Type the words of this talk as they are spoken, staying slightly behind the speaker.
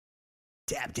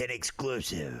Tapped in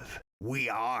exclusive. We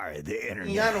are the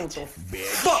internet. Yeah, I know what the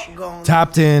fuck going on.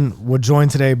 Tapped in. We're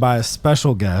joined today by a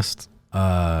special guest.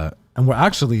 And we're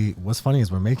actually, what's funny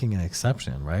is we're making an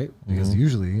exception, right? Because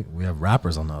usually we have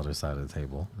rappers on the other side of the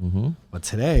table. But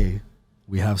today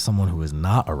we have someone who is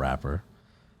not a rapper,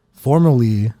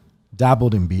 formerly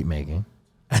dabbled in beat making,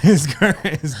 and is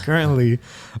currently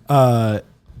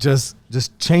just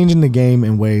changing the game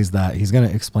in ways that he's going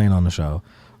to explain on the show.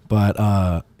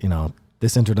 But,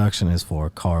 this introduction is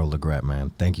for Carl LeGrett, man.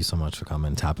 Thank you so much for coming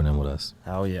and tapping in with us.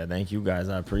 Hell yeah. Thank you guys.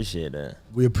 I appreciate it.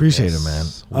 We appreciate it, man.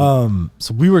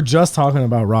 So we were just talking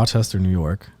about Rochester, New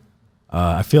York.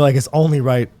 I feel like it's only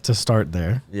right to start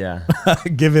there. Yeah.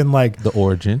 Given like the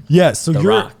origin. Yeah, so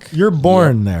you're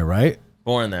born there, right?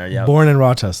 Born there, yeah. Born in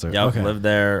Rochester. Yep, okay. Lived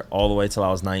there all the way till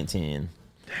I was 19.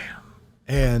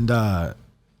 And come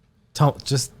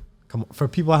on, for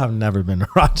people who have never been to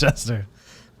Rochester,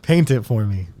 paint it for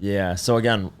me. Yeah. So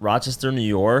again, Rochester, New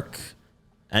York.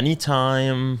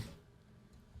 Anytime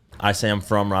I say I'm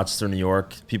from Rochester, New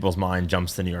York, people's mind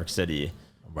jumps to New York City.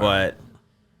 Right.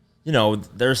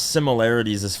 But, there's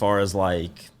similarities as far as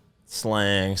like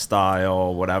slang,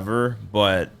 style, whatever.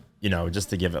 But, just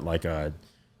to give it like a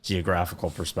geographical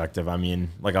perspective, I mean,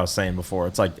 like I was saying before,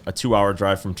 it's like a 2-hour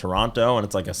drive from Toronto and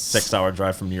it's like a 6-hour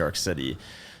drive from New York City.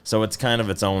 So it's kind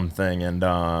of its own thing.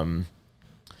 And,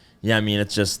 yeah, I mean,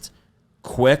 it's just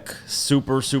quick,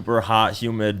 super, super hot,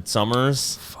 humid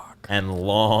summers and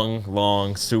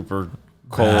long, super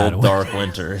cold, dark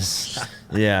winters.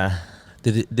 Yeah.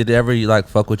 Did it ever like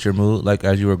fuck with your mood? Like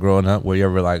as you were growing up, were you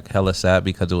ever like hella sad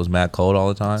because it was mad cold all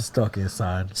the time? Stuck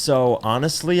inside. So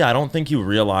honestly, I don't think you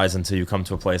realize until you come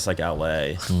to a place like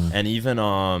LA. And even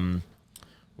one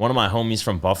of my homies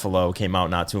from Buffalo came out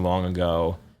not too long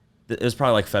ago. It was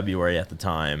probably like February at the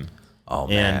time. Oh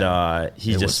man. And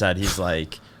he said, he's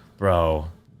like, bro,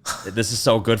 this is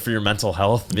so good for your mental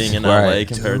health being in LA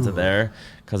compared to there,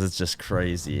 because it's just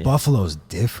crazy. Buffalo's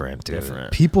different,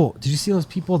 dude. People, did you see those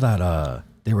people that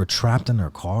they were trapped in their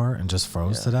car and just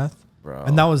froze to death? Bro.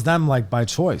 And that was them like by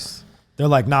choice. They're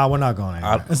like, nah, we're not going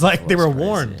anywhere. It's like they were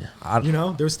warned.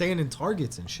 They were staying in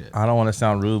Targets and shit. I don't want to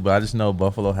sound rude, but I just know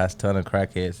Buffalo has a ton of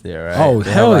crackheads there, right? Oh,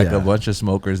 they hell have like yeah. a bunch of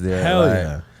smokers there. Hell like,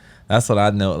 yeah. That's what I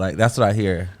know. Like that's what I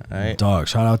hear. Right? Dog,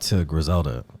 shout out to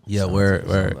Griselda. Yeah, we're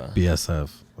BSF.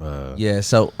 Yeah,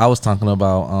 so I was talking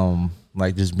about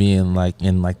like just being like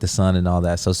in like the sun and all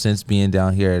that. So since being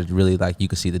down here, it's really like you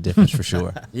can see the difference for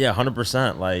sure. Yeah,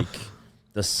 100%. Like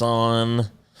the sun,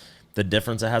 the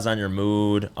difference it has on your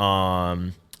mood. I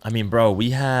mean, bro, we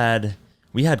had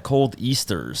cold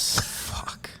Easters.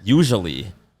 Fuck.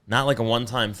 Usually, not like a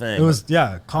one-time thing. It was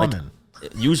common.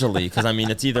 Like, usually, because I mean,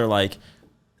 it's either like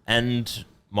end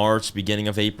March, beginning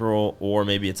of April, or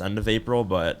maybe it's end of April.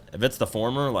 But if it's the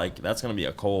former, like that's gonna be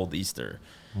a cold Easter.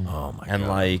 Oh my god. And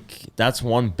like that's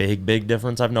one big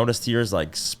difference I've noticed here is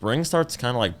like spring starts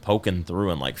kind of like poking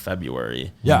through in like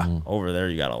February. Yeah. Over there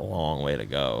you got a long way to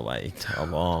go. Like a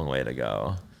long way to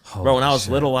go. Holy bro, when I was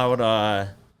shit. little, I would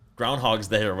Groundhog's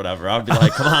Day or whatever. I'd be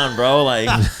like, come on, bro. Like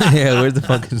Yeah, where's the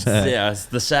fuck is that? yeah, it's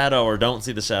the shadow or don't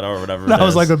see the shadow or whatever. That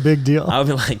was like a big deal. I would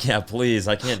be like, yeah, please,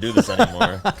 I can't do this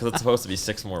anymore because it's supposed to be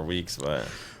 6 more weeks. But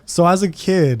So as a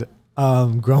kid,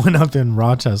 growing up in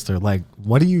Rochester, like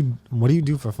what do you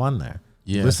do for fun there?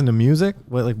 Yeah. Listen to music?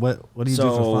 What do you do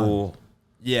for fun?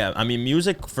 Yeah, I mean,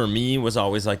 music for me was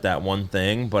always like that one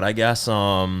thing, but I guess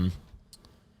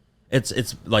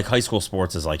it's like high school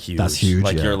sports is like huge. That's huge.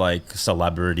 Like yeah. you're like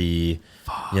celebrity.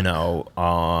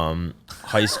 High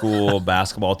school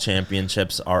basketball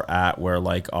championships are at where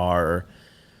like our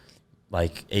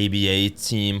like ABA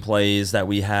team plays that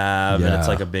we have, and it's Yeah.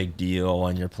 like a big deal,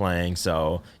 and you're playing.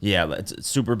 So yeah, it's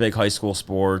super big high school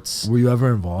sports. Were you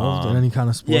ever involved in any kind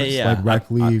of sports? yeah. Like rec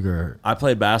league or I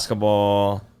played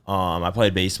basketball. I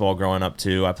played baseball growing up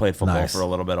too. I played football Nice. for a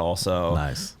little bit also.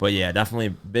 Nice. But yeah, definitely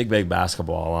big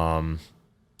basketball.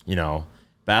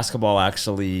 Basketball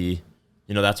actually,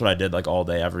 that's what I did like all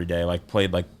day, every day. Like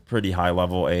played like pretty high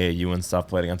level AAU and stuff.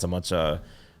 Played against a bunch of,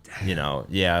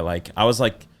 like I was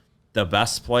like the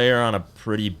best player on a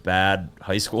pretty bad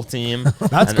high school team.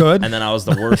 That's good. And then I was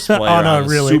the worst player on a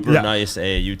really? super Yeah. nice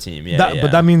AAU team. Yeah, that,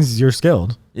 but that means you're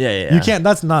skilled. yeah. You can't.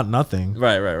 That's not nothing.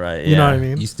 Right. You know what I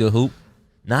mean? You still hoop?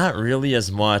 Not really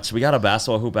as much. We got a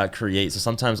basketball hoop at Create, so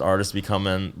sometimes artists be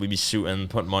coming, we be shooting,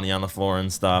 putting money on the floor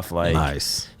and stuff. Like,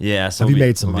 Nice. Yeah. So Have you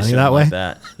made some money that way?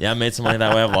 Yeah, I made some money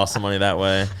that way. I've lost some money that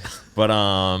way. But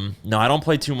no, I don't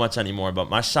play too much anymore.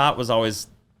 But my shot was always,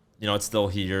 it's still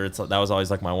here. That was always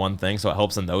like my one thing, so it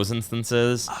helps in those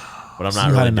instances. But I'm So not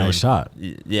you really had a doing nice shot.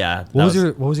 Yeah. What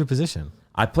was your position?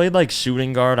 I played like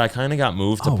shooting guard. I kind of got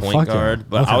moved to point fuck yeah. guard,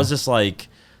 but Okay. I was just like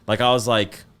I was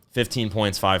like 15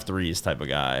 points, 5 threes type of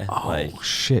guy. Oh like,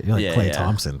 shit! You're like yeah, Klay yeah.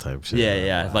 Thompson type shit.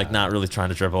 yeah, like not really trying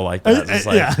to dribble like that. Just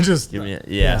like, yeah, just give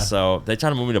me So they tried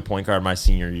to move me to point guard my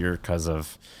senior year because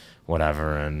of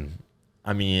whatever, and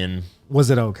I mean, Was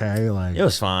it okay? Like, it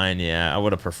was fine. Yeah, I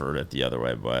would have preferred it the other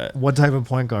way, but what type of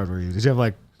point guard were you? Did you have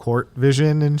like court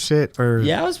vision and shit, or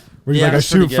yeah, I was. were you yeah, like I a was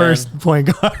pretty shoot good. first point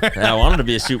guard? Yeah, I wanted to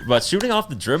be a shoot, but shooting off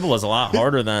the dribble is a lot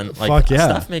harder than like Fuck yeah.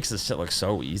 stuff makes this shit look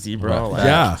so easy, bro. Right. Like,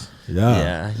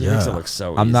 yeah. he makes it look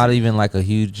so easy. I'm not even like a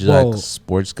huge Well- like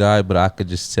sports guy, but I could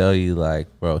just tell you, like,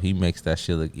 bro, he makes that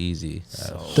shit look easy.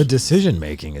 The decision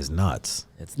making is nuts.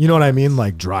 It's You know what I mean?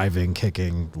 Like driving,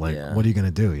 kicking. Like, Yeah. what are you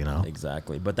gonna do? You know?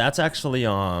 exactly. But that's actually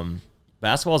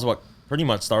basketball is what pretty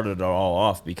much started it all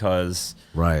off because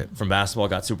Right. from basketball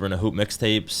got super into hoop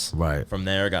mixtapes. Right. From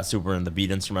there got super into beat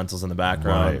instrumentals in the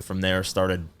background. Right. From there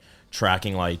started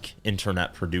tracking like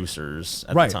internet producers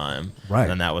at Right. the time. Right.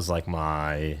 And then that was like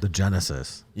my The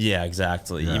genesis. yeah,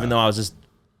 exactly. Yeah. Even though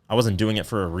I wasn't doing it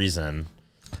for a reason,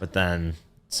 but then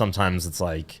sometimes it's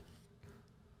like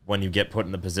when you get put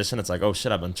in the position, it's like, oh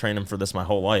shit, I've been training for this my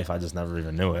whole life. I just never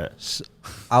even knew it.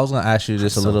 I was gonna ask you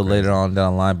this a so little crazy. later on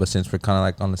down the line, but since we're kind of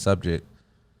like on the subject,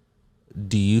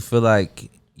 do you feel like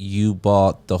you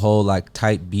bought the whole like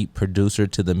type beat producer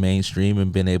to the mainstream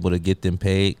and been able to get them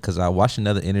paid? Because I watched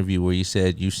another interview where you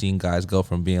said you've seen guys go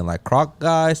from being like croc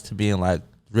guys to being like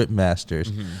rip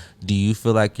masters. Do you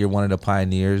feel like you're one of the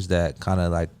pioneers that kind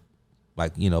of like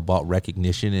you know bought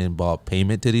recognition and bought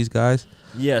payment to these guys?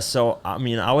 Yeah, so I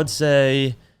mean, I would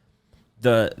say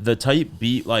the type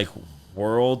beat like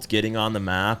world getting on the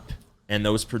map and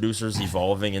those producers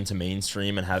evolving into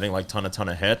mainstream and having like ton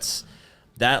of hits,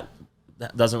 that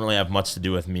doesn't really have much to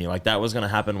do with me. Like that was gonna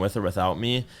happen with or without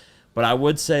me. But I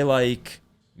would say like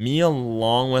me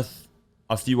along with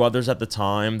a few others at the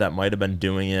time that might have been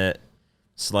doing it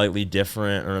slightly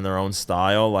different or in their own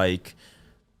style, like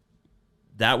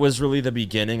that was really the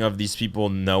beginning of these people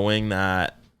knowing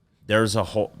that there's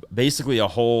basically a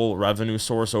whole revenue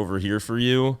source over here for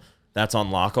you that's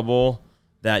unlockable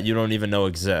that you don't even know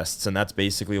exists. And that's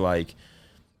basically like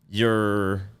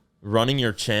you're running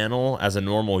your channel as a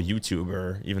normal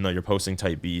YouTuber, even though you're posting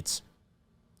type beats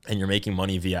and you're making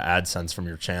money via AdSense from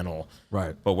your channel.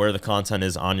 Right. But where the content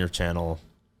is on your channel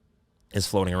is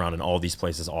floating around in all these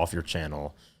places off your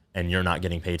channel and you're not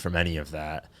getting paid from any of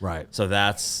that. Right. So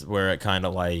that's where it kind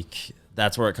of like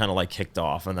kicked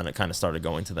off, and then it kind of started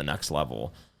going to the next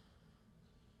level.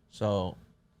 So,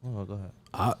 go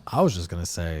ahead. I was just gonna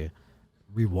say,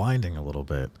 rewinding a little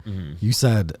bit. Mm-hmm. You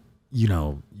said, you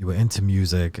know, you were into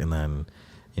music, and then,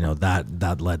 you know,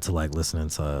 that led to like listening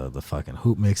to the fucking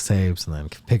hoop mixtapes, and then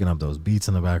picking up those beats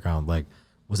in the background. Like,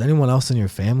 was anyone else in your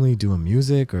family doing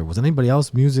music, or was anybody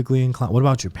else musically inclined? What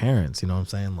about your parents? You know what I'm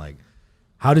saying? Like,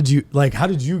 how did you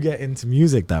get into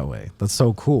music that way? That's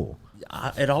so cool.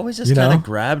 It always just You know? kind of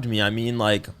grabbed me. I mean,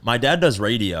 like my dad does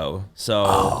radio, so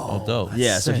Oh, dope.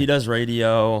 yeah, so he sick. does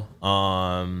radio.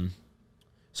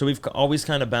 So we've always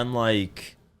kind of been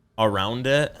like around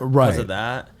it because Right. of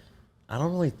that. I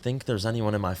don't really think there's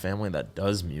anyone in my family that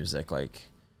does music. Like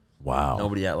Wow.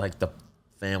 nobody at like the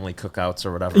family cookouts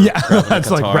or whatever. Yeah, grabbing a that's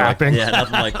like guitar, rapping. yeah,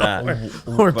 nothing like that.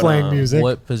 Or But, playing music.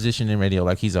 What position in radio?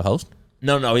 Like he's a host?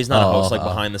 No, he's not a host. Like oh.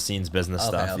 behind the scenes business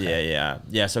stuff. okay.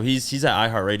 Yeah. So he's at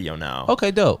iHeartRadio now.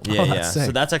 Okay, dope. Yeah, Oh, yeah. that's So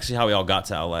sick. that's actually how we all got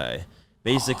to LA.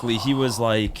 Basically, he was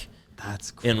like That's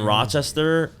in crazy.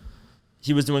 Rochester.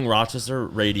 He was doing Rochester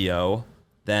radio.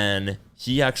 Then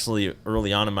he actually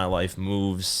early on in my life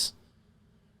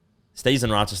stays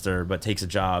in Rochester, but takes a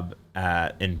job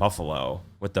in Buffalo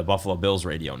with the Buffalo Bills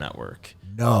radio network.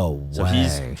 No So way.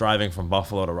 he's driving from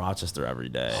Buffalo to Rochester every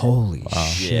day. Holy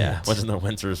shit. Yeah, which in the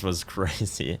winters was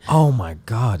crazy. Oh my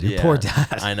God, your Yeah, poor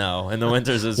dad. I know. In the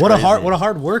winters is What crazy. a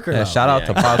hard worker. Yeah, though. shout out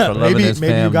to Yeah. Pops for loving maybe his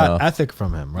maybe fam, you got though. ethic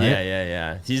from him, right?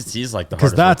 Yeah. He's like the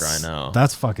Because hardest worker that's I know.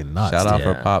 that's fucking nuts. Shout out dude.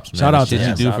 for Yeah. Pops, man. Shout out to Shit him.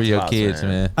 you do Shout for out your to Pops, kids,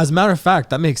 man. man. As a matter of fact,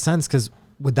 that makes sense because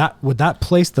would that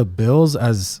place the Bills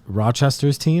as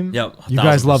Rochester's team? Yep. You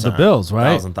guys love the 1000%. Bills,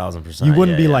 right? 1000%. You wouldn't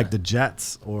yeah, be yeah. like the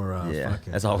Jets or Yeah,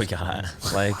 fucking. that's all we got.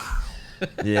 Like,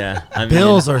 yeah. I mean,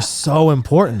 Bills are so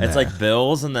important. It's there. like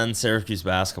Bills and then Syracuse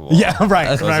basketball. yeah, right.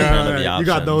 Those are right, kind of right, the right. You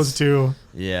got options. those two.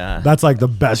 Yeah. That's like the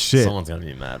best shit. Someone's gonna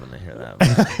be mad when they hear that.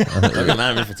 But they're gonna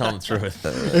mad at me for telling the truth.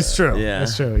 It's true. Yeah.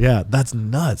 It's true. Yeah, that's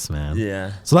nuts, man.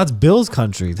 Yeah. So that's Bills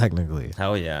country technically.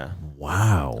 Hell yeah.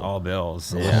 Wow. All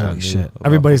Bills. Yeah. Holy shit.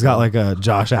 Everybody's got like a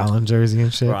Josh Allen jersey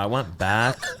and shit. Bro, I went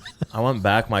back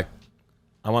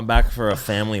for a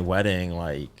family wedding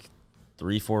like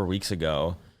 3-4 weeks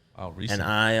ago. Oh, And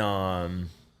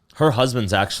Her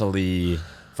husband's actually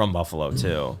from Buffalo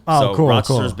too. Oh, so cool,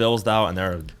 Rochester's cool. Billsed out, and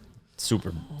they're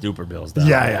super duper Billsed out.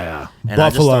 Yeah. And Buffalo I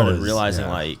just started is- realizing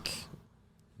yeah. like,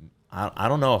 I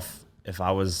don't know if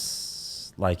I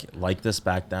was like this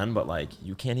back then, but like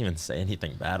you can't even say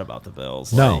anything bad about the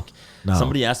Bills. No, Like, no.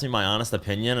 somebody asked me my honest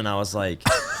opinion, and I was like,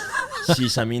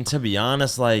 sheesh. I mean, to be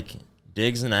honest, like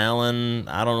Diggs and Allen,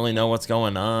 I don't really know what's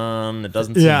going on. It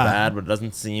doesn't seem Yeah. bad, but it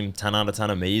doesn't seem 10 out of 10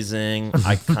 amazing.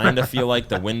 I kind of feel like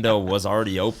the window was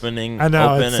already opening, I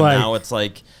know, open, it's and like- now it's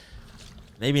like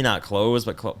maybe not closed,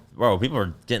 but bro, people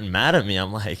are getting mad at me.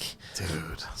 I'm like, Dude.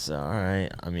 so all right.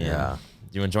 I mean, Yeah.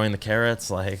 you enjoying the carrots?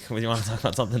 Like, do you want to talk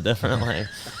about something different? Like,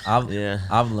 yeah.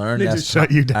 I've learned They as, just shut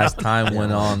you down. as time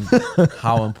went on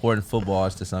how important football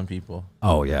is to some people.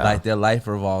 Oh yeah. Like their life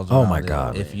revolves Oh, around my it.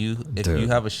 God. If you Dude.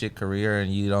 have a shit career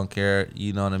and you don't care,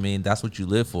 you know what I mean? That's what you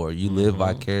live for. You live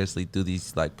vicariously through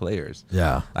these like players.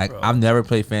 yeah. Like I've never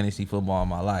played fantasy football in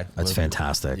my life. That's But-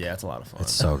 fantastic. Yeah, it's a lot of fun.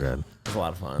 It's so good. It's a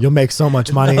lot of fun. You'll make so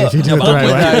much money if you do it But the I'm right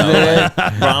with way. you, though.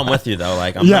 Like, bro, I'm with you though.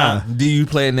 Like, I'm Yeah. not. Do you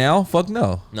play it now? Fuck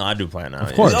no. No, I do play it now.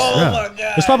 Of course. Oh yeah. my God.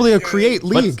 There's probably a create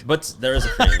league. But there is a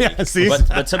create league. Yeah, see?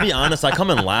 But to be honest, I come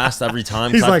in last every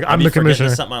time. 'cause He's like, I I'm be the forgetting commissioner.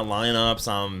 to set my lineups.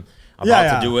 I'm about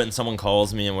Yeah. to do it, and someone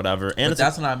calls me and whatever. And But it's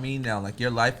that's what I mean now. Like your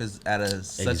life is at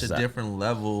such a Exact- different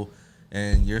level,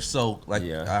 and you're so like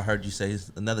Yeah. I heard you say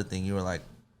another thing. You were like,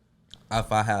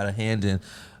 if I had a hand in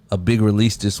a big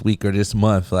release this week or this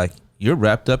month, like you're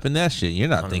wrapped up in that shit. You're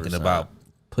not thinking 100%. about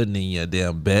putting in your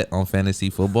damn bet on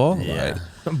fantasy football. Yeah.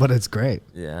 Like, But it's great.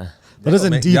 yeah. That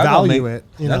doesn't y'all gonna devalue make- it.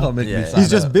 You y'all know? gonna make me Yeah. sign He's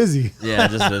just up. busy. Yeah,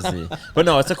 just busy. But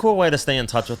no, it's a cool way to stay in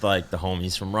touch with like the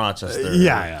homies from Rochester.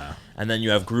 Yeah. And then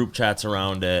you have group chats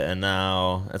around it, and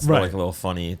now it's Right. like little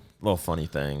funny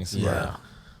things. Yeah.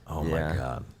 Oh my Yeah.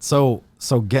 god. So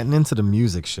getting into the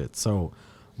music shit. So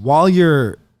while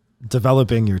you're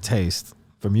developing your taste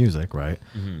for music, right?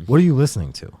 What are you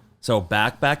listening to? So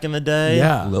back in the day,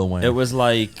 Yeah. Lil Wayne. it was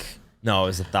like no, it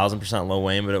was 1,000% Lil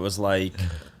Wayne, but it was like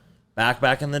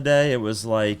back in the day, it was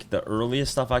like the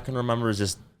earliest stuff I can remember is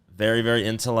just very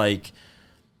into like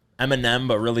Eminem,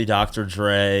 but really Dr.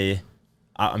 Dre.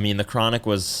 I mean, the Chronic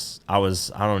was I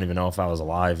don't even know if I was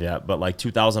alive yet, but like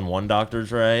 2001 Dr.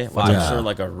 Dre, which Yeah. I'm sure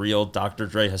like a real Dr.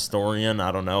 Dre historian,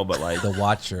 I don't know, but like the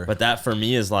Watcher. but that for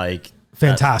me is like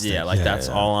Fantastic. Yeah, like Yeah, that's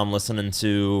yeah. all I'm listening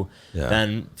to. Yeah.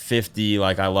 Then 50,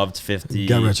 like I loved 50.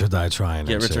 Get Rich or Die Trying.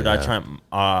 Get and Rich or shit, Die yeah.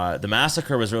 Trying. The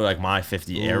Massacre was really like my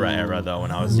 50 era though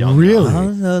when I was young. Really?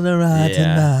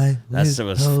 Yeah. That shit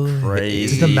was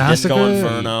crazy. Did the Massacre- Disco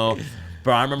Inferno.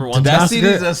 Bro, I remember one Did that time. Massacre-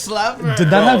 CD's a slapper. Did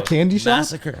that Bro, have Candy Shop?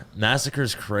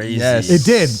 Massacre's crazy. Yes. It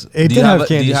did. It Do you did have have a- do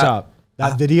Candy you have- Shop.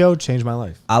 That video changed my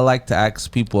life. I like to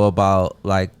ask people about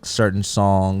like certain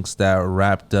songs that are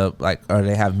wrapped up, like or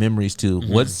they have memories to.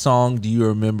 What song do you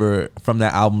remember from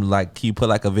that album? Like, can you put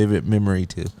like a vivid memory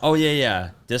to? Oh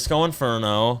yeah. Disco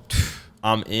Inferno.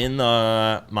 I'm in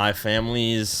my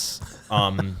family's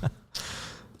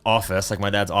office, like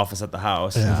my dad's office at the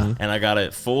house, Yeah. and I got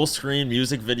a full screen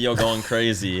music video going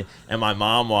crazy, and my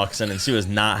mom walks in and she was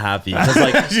not happy. 'Cause,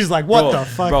 like, She's like, "What bro, the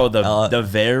fuck?" Bro, the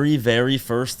very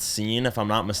first scene, if I'm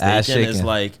not mistaken, is shaking.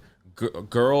 like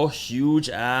girl, huge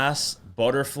ass,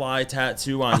 butterfly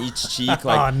tattoo on each cheek.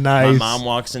 Like Oh, nice. my mom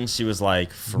walks in, she was like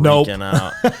Nope. freaking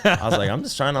out. I was like, I'm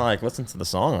just trying to like listen to the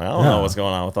song. Like, I don't Yeah. know what's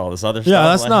going on with all this other Yeah, stuff.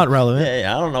 that's Like, not relevant.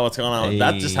 Yeah, I don't know what's going on.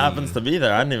 That just happens to be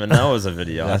there. I didn't even know it was a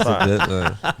video. I That's a thought- good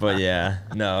one. but yeah,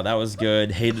 no, that was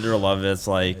good. Hated or love it's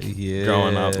like Yeah.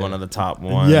 growing up one of the top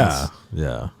ones. Yeah,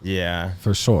 Yeah.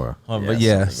 for sure. But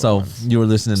Yeah, yeah, some so good ones. you were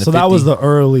listening to So that 50. was the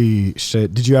early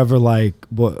shit. Did you ever like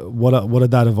what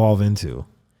did that evolve into?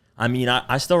 I mean,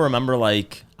 I still remember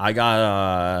like I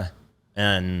got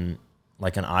an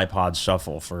iPod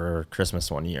Shuffle for Christmas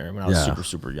one year when I was Yeah.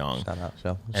 super young. Shout out,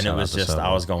 Shell. And Shout it was out to just Shuffle.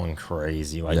 I was going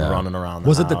crazy, like Yeah. running around the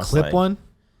Was it the house, clip like- one?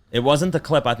 It wasn't the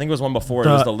clip. I think it was one before. It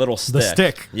was the little stick. The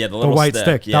stick. Yeah, the little white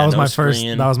stick. Yeah, that was no my first.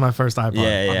 screen. That was my first iPod.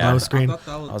 Yeah. No screen.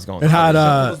 I was going. It had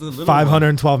crazy.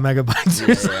 512 megabytes.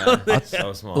 Or something. Yeah,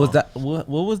 so small. Was that what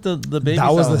was the baby?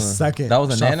 That was song? the second. That was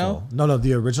a shuffle. nano. No,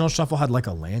 the original shuffle had like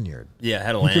a lanyard. Yeah, it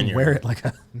had a You lanyard. could wear it like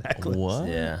a necklace. What?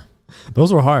 Yeah.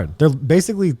 Those were hard. They're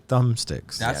basically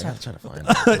thumbsticks. That's I how, gotta try to find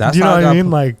it. that's Do you know how what got I mean?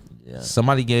 put- Like, Yeah.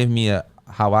 somebody gave me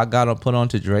how I got put on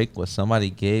to Drake was somebody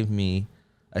gave me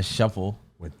a shuffle.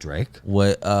 with Drake.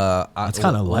 What That's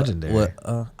kinda legendary.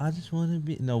 I just want to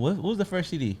be what was the first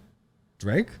CD?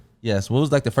 Drake? Yes, what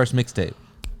was like the first mixtape?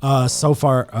 So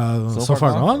far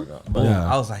gone. Boom.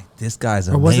 Yeah. I was like, this guy's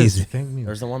Or was it amazing. Think Me?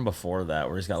 There's the one before that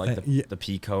where he's got like yeah. the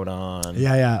P code on.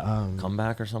 Yeah.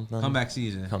 Comeback or something. Comeback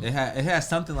season. It has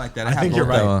something like that. I think you're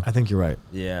right. I think you're right.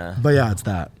 Yeah. But yeah, it's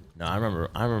that. No, I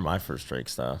remember my first Drake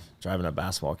stuff. Driving a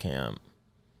basketball camp,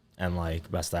 and like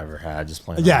best I ever had, just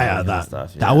playing. That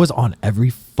stuff. That was on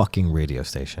every fucking radio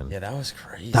station. Yeah, that was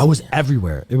crazy. That was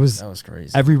everywhere. That was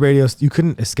crazy. Every radio, you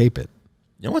couldn't escape it.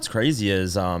 You know what's crazy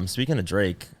is speaking of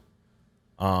Drake,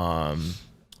 the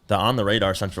On the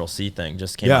Radar Central C thing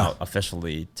just came out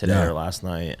officially today or last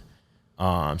night.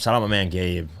 Shout out my man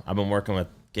Gabe. I've been working with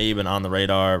Gabe and On the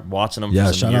Radar, watching them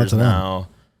for some years now.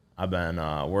 I've been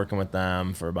working with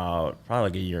them for about probably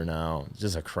like a year now. It's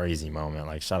just a crazy moment.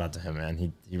 Like, shout out to him,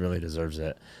 man. He really deserves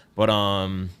it. But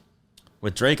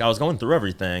with Drake, I was going through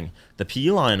everything. The P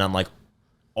line on like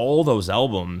all those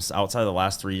albums outside of the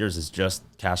last 3 years is just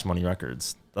Cash Money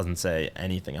Records. Doesn't say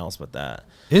anything else but that.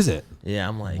 Is it? Yeah,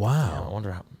 I'm like, wow. Man, I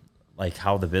wonder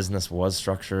how the business was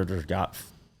structured or got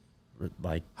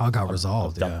like how it got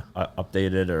resolved,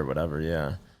 updated or whatever.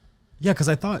 Yeah, because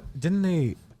I thought, didn't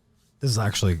they? This is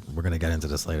actually, we're gonna get into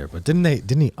this later, but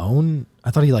didn't he own? I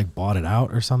thought he like bought it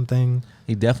out or something.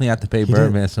 He definitely had to pay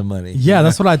Birdman some money. Yeah,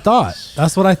 that's what I thought. I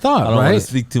don't want to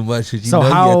speak too much. You know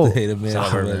how, you have to pay the man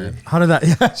some money. How did that?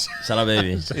 Yeah, shout out,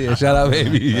 baby. Yeah, shout out,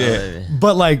 baby. Yeah,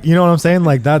 but like, you know what I'm saying?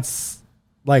 Like, that's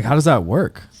like, how does that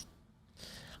work?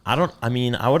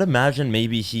 I would imagine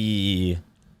maybe he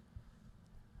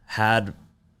had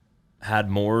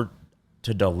more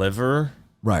to deliver,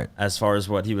 right, as far as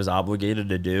what he was obligated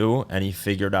to do, and he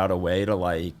figured out a way to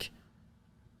like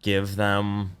give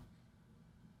them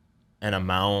an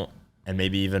amount and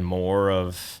maybe even more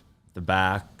of the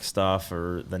back stuff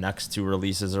or the next two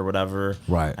releases or whatever,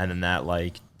 right, and then that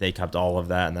like they kept all of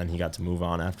that and then he got to move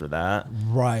on after that,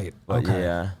 right. But okay,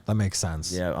 yeah, that makes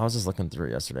sense. Yeah, I was just looking through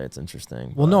it yesterday. It's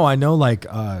interesting. Well, no, I know like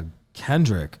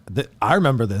Kendrick, I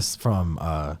remember this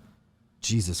from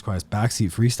Jesus Christ,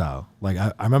 Backseat Freestyle. Like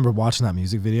I remember watching that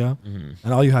music video,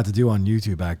 and all you had to do on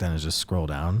YouTube back then is just scroll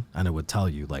down, and it would tell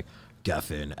you like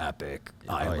Geffen, Epic,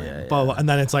 Island, blah, blah, and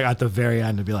then it's like at the very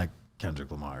end it'd be like Kendrick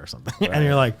Lamar or something, right. And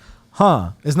you're like,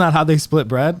 huh, isn't that how they split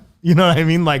bread? You know what I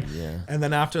mean? Like, and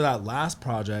then after that last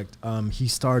project, he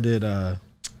started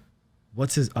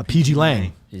what's his PG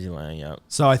Lang. PG Lang, yeah.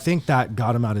 So I think that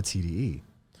got him out of TDE.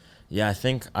 Yeah,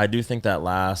 I do think that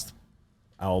last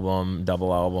album,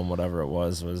 double album, whatever it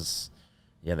was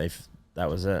that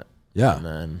was it. Yeah. And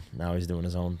then now he's doing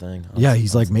his own thing. Yeah,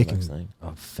 he's like making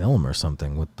a film or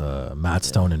something with Matt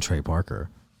Stone and Trey Parker,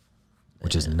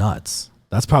 which is nuts.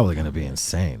 That's probably going to be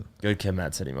insane. Good Kid,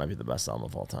 Mad City might be the best album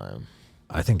of all time.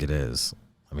 I think it is.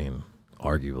 I mean,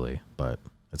 arguably, but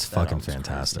it's fucking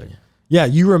fantastic. Crazy. Yeah,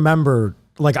 you remember,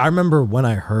 like, I remember when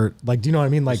I heard, like, do you know what I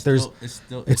mean? Like,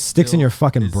 it sticks in your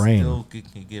fucking brain. Still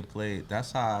can get played.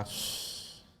 That's how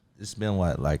it's been,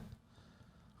 like,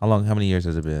 how many years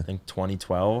has it been? I think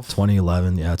 2012.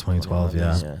 2011, yeah, 2012,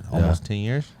 yeah. Almost 10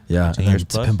 years? Yeah, 10 and years then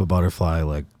plus? Pimp a Butterfly,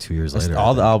 like, 2 years later.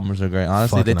 All the albums are great.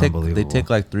 Honestly, they Fucking take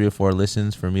like 3 or 4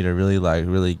 listens for me to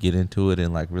really get into it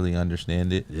and, like, really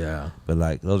understand it. Yeah. But,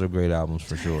 like, those are great albums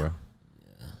for sure.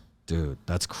 Dude,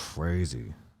 that's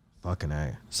crazy. Fucking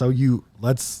A. So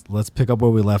let's pick up where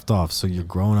we left off. So you're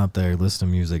growing up there, you listen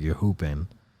to music, you're hooping.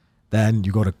 Then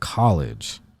you go to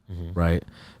college, right?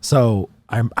 So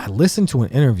I listened to an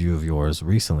interview of yours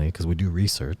recently because we do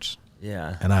research.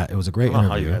 Yeah. And it was a great I don't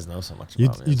know interview. how you guys know so much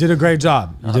about You did a great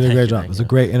job. You did a great job. It was a you.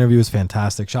 great interview. It was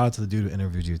fantastic. Shout out to the dude who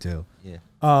interviewed you too. Yeah.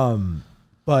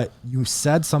 But you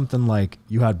said something like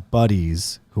you had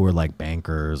buddies who were like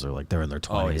bankers or like they're in their 20s.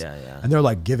 Oh, yeah. And they're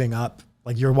like giving up.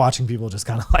 Like you're watching people just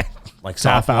kind of like tap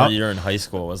sophomore out. year in high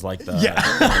school was like the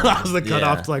That was the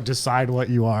cutoff to like decide what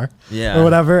you are. Yeah. Or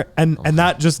whatever. And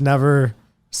that just never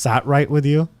sat right with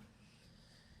you.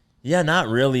 Yeah, not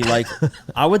really. Like,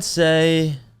 I would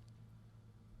say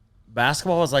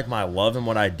basketball was like my love and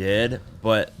what I did,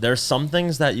 but there's some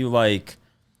things that you like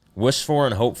wish for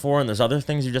and hope for, and there's other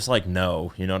things you just like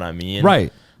know. You know what I mean?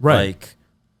 Right. Like,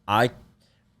 when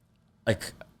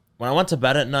I went to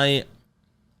bed at night,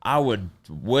 I would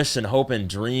wish and hope and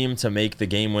dream to make the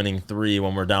game-winning 3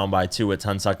 when we're down by 2 with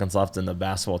 10 seconds left in the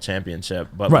basketball championship.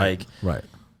 But Right.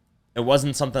 it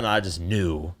wasn't something I just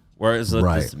knew. Whereas with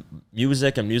this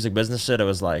music and music business shit, it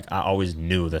was like I always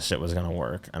knew this shit was gonna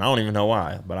work, and I don't even know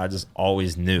why, but I just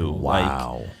always knew.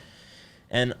 Wow.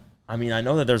 And I mean, I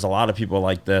know that there's a lot of people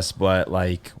like this, but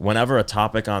like whenever a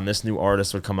topic on this new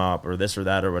artist would come up or this or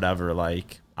that or whatever,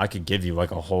 like I could give you like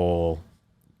a whole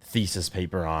thesis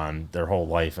paper on their whole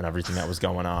life and everything that was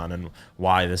going on and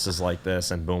why this is like this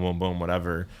and boom, boom, boom,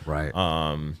 whatever. Right.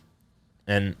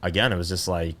 And again, it was just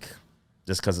like,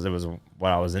 just because it was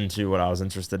what I was into, what I was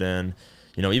interested in.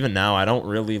 You know, even now, I don't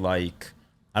really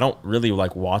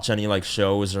watch any like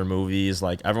shows or movies.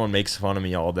 Like everyone makes fun of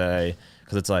me all day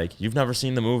because it's like, you've never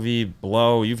seen the movie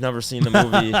Blow, you've never seen the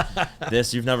movie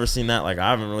this, you've never seen that. Like,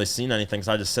 I haven't really seen anything,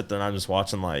 so I just sit there and I'm just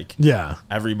watching like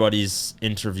everybody's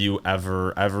interview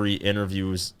ever, every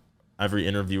interviewer's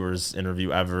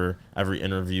interview ever, every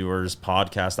interviewer's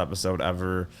podcast episode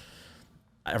ever,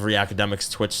 every academic's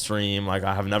Twitch stream. Like,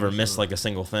 I have never missed like a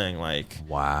single thing. Like,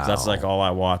 wow, that's like all I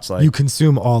watch. Like, you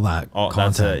consume all that content.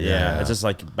 That's it. Yeah. It's just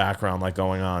like background, like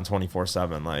going on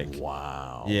 24/7. Like,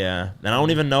 wow. Yeah, and I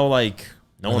don't even know like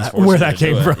no one's where that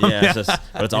came from. Yeah, it's just,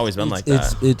 but it's always been like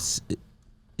that.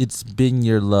 It's been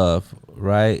your love,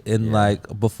 right? And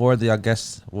like before I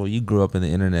guess, well, you grew up in the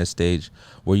internet stage.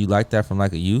 Were you like that from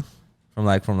like a youth? From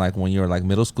like when you were like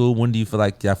middle school? When do you feel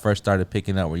like that first started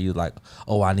picking up? Where you like,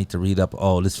 oh, I need to read up.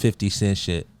 Oh, this 50 Cent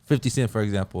shit. 50 Cent, for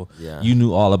example. Yeah. You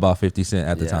knew all about 50 Cent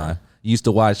at the time. You used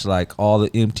to watch like all the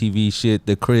MTV shit,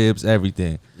 the Cribs,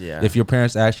 everything. Yeah. If your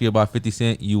parents asked you about 50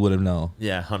 Cent, you would have known.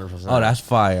 Yeah, 100%. Oh, that's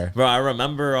fire. Bro, I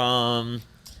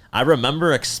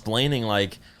remember explaining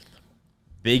like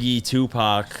Biggie,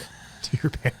 Tupac to your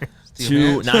parents.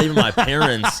 To not even my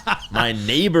parents, my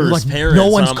neighbor's like, parents. No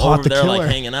one's I'm caught over the there killer.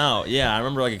 like hanging out. Yeah, I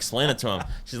remember like explaining it to him.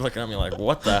 She's looking at me like,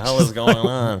 "What the hell is going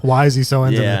on? Why is he so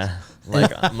into this?"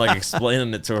 Like I'm like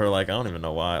explaining it to her like I don't even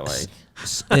know why. Like,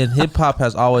 and hip hop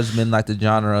has always been like the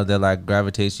genre that like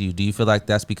gravitates to you. Do you feel like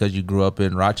that's because you grew up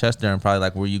in Rochester and probably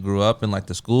like where you grew up in like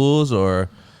the schools, or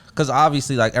because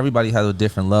obviously like everybody has a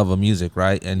different love of music,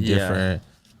 right? And different.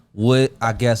 What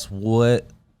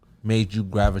made you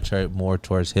gravitate more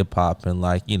towards hip hop and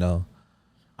like, you know?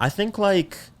 I think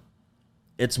like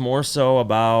it's more so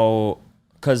about,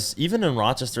 because even in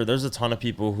Rochester, there's a ton of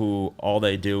people who all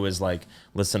they do is like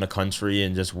listen to country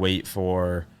and just wait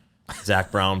for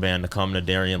Zach Brown Band to come to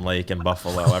Darien Lake and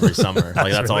Buffalo every summer.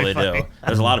 Like that's really all they do.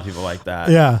 There's a lot of people like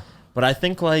that. Yeah. But I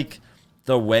think like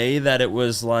the way that it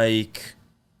was like,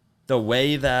 the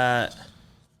way that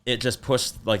it just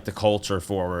pushed like the culture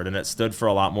forward, and it stood for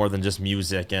a lot more than just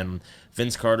music. And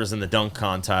Vince Carter's in the dunk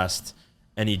contest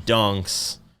and he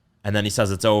dunks and then he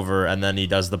says it's over and then he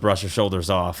does the brush your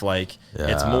shoulders off. Like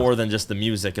it's more than just the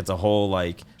music. It's a whole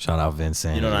like, shout out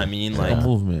Vincent. You know what I mean? Like a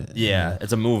movement. Yeah,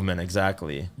 it's a movement.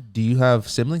 Exactly. Do you have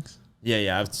siblings?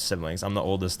 Yeah, I have siblings. I'm the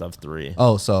oldest of 3.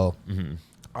 Oh, so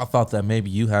I thought that maybe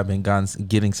you have been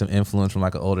getting some influence from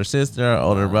like an older sister,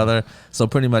 older brother. So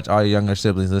pretty much all your younger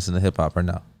siblings listen to hip hop or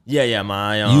no? Yeah.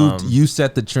 My you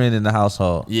set the trend in the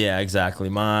household. Yeah, exactly.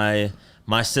 My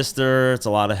sister, it's a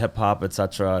lot of hip hop,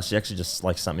 etc. She actually just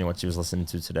like sent me what she was listening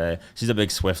to today. She's a big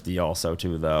Swiftie also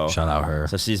too, though. Shout out her.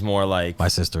 So she's more like my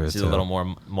sister is. She's too. a little more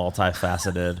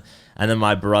multifaceted. And then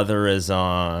my brother is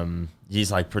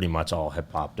he's like pretty much all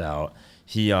hip hopped out.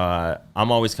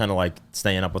 I'm always kind of like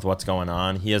staying up with what's going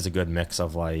on. He has a good mix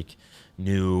of like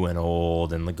new and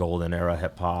old and the golden era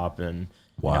hip hop, and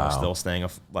still staying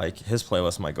like his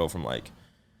playlist might go from like,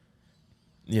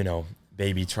 you know,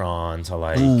 Babytron to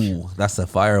like, ooh, that's a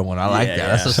fire one. I like that.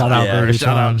 That's a shout out,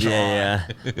 Babytron. Yeah.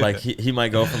 Like he might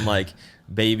go from like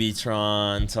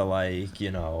Babytron to like,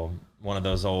 you know, one of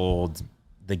those old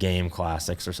The Game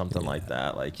classics or something like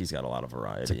that. Like he's got a lot of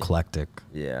variety. It's eclectic.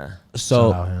 Yeah.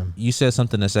 So you said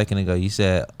something a second ago. You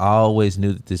said I always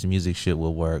knew that this music shit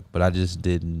would work, but I just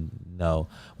didn't know.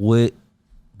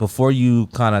 Before you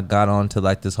kind of got onto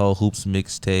like this whole Hoops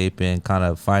mixtape and kind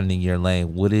of finding your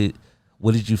lane, what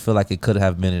did you feel like it could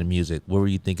have been in music? What were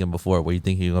you thinking before? Were you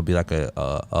thinking you were gonna be like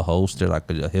a host or like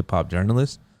a hip hop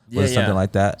journalist? Was it something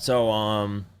like that? So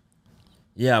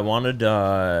I wanted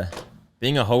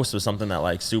being a host was something that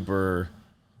like super,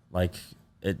 like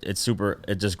it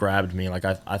just grabbed me. Like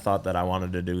I thought that I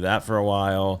wanted to do that for a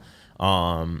while.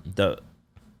 The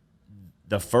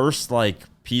first like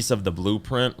piece of the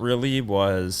blueprint really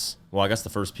was, well, I guess the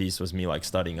first piece was me like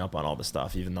studying up on all the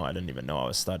stuff, even though I didn't even know I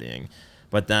was studying.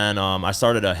 But then I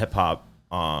started a hip hop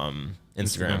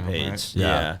Instagram page. Right?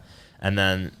 Yeah. And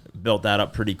then built that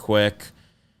up pretty quick.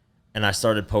 And I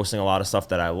started posting a lot of stuff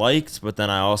that I liked, but then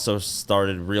I also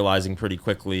started realizing pretty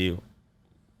quickly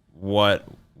what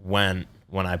went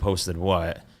when I posted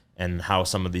what, and how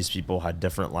some of these people had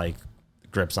different like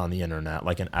grips on the internet,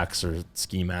 like an X or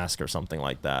Ski Mask or something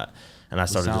like that. And I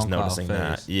started just noticing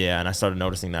that. Yeah, and I started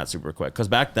noticing that super quick. Because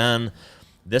back then,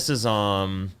 this is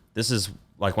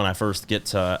like when I first get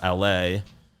to LA,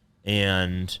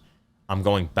 and I'm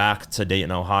going back to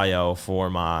Dayton, Ohio for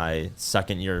my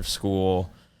second year of school.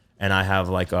 And I have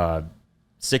like a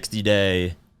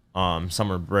 60-day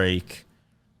summer break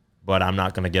but I'm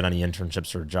not going to get any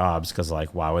internships or jobs because,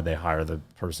 like, why would they hire the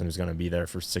person who's going to be there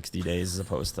for 60 days as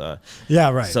opposed to... Yeah,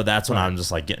 right. So that's when I'm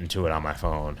just, like, getting to it on my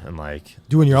phone and, like...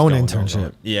 Doing your own going.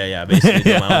 internship. Yeah, basically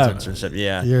doing my own internship,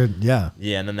 yeah.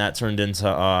 Yeah, and then that turned into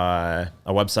a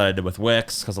website I did with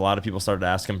Wix because a lot of people started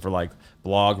asking for, like,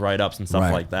 blog write-ups and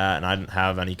stuff like that, and I didn't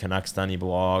have any connects to any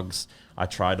blogs. I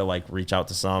tried to, like, reach out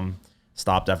to some,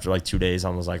 stopped after, like, 2 days.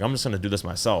 I was like, I'm just going to do this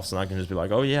myself, so I can just be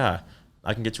like, oh, yeah,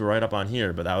 I can get you right up on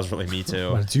here, but that was really me too.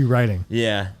 But it's you writing.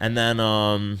 Yeah, and then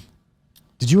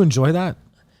did you enjoy that?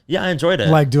 Yeah, I enjoyed it.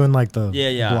 Like doing like the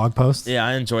blog posts. Yeah,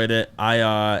 I enjoyed it.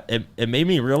 It made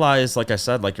me realize, like I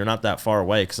said, like you're not that far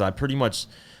away because I pretty much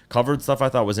covered stuff I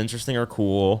thought was interesting or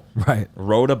cool. Right.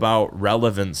 Wrote about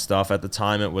relevant stuff. At the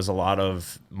time, it was a lot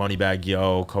of Moneybag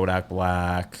Yo, Kodak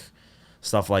Black,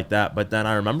 stuff like that. But then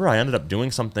I remember I ended up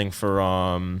doing something for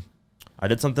I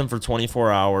did something for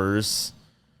 24 hours.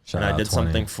 And I did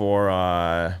something for,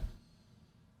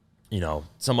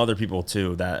 some other people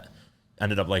too that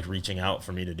ended up like reaching out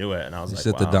for me to do it. And I was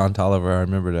like, wow. The Don Tolliver, I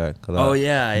remember that.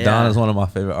 Yeah. Don is one of my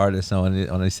favorite artists. So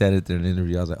when they said it in an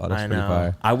interview, I was like, oh, that's pretty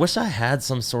fire. I wish I had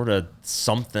some sort of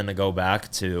something to go back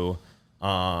to.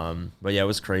 But yeah, it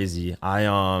was crazy.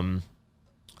 I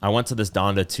went to this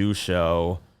Donda 2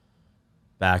 show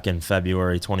back in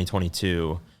February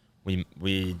 2022. We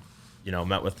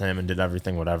met with him and did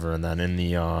everything, whatever. And then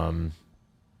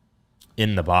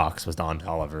in the box was Don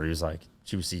Tolliver. He was like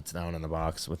 2 seats down in the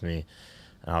box with me.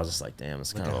 And I was just like, damn,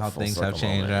 it's kind of how things have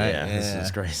changed, moment. right? Yeah, this is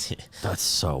crazy. That's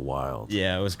so wild.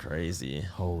 Yeah, it was crazy.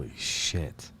 Holy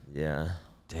shit. Yeah.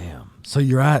 Damn. So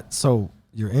you're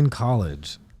in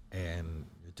college and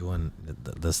you're doing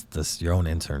this your own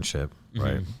internship,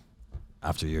 right? Mm-hmm.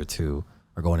 After year 2,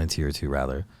 or going into year 2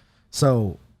 rather.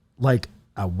 So like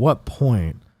at what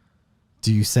point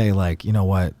do you say, like, you know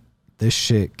what, this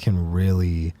shit can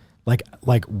really,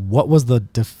 like what was the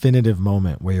definitive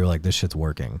moment where you're like, this shit's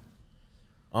working?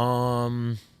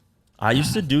 I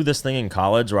used to do this thing in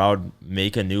college where I would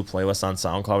make a new playlist on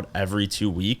SoundCloud every 2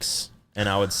 weeks, and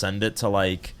I would send it to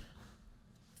like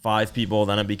 5 people,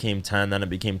 then it became 10, then it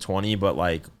became 20. But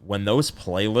like when those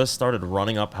playlists started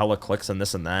running up hella clicks and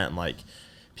this and that, and like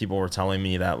people were telling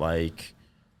me that like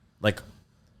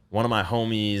one of my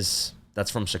homies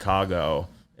that's from Chicago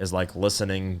is like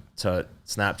listening to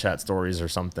Snapchat stories or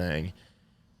something,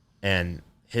 and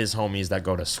his homies that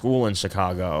go to school in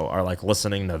Chicago are like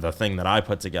listening to the thing that I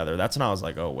put together. That's when I was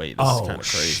like, oh wait, this is kind of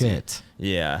crazy. Shit.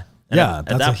 Yeah. And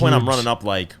at that point I'm running up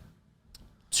like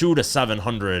 200 to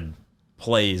 700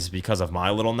 plays because of my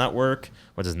little network,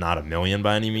 which is not a million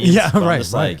by any means. Yeah, but right. I'm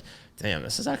just like, damn,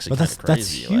 this is actually kind of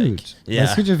crazy. That's huge. Like, yeah.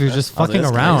 That's huge if you're just fucking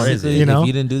like, around. crazy. You know? If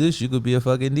you didn't do this, you could be a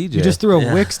fucking DJ. You just threw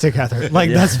a Wix together. Like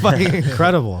that's fucking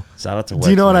incredible. Shout out to Wix. Do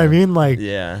you know what I mean? Like,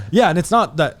 yeah. And it's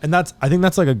not that, and I think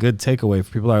that's like a good takeaway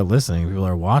for people that are listening, people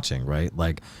that are watching, right?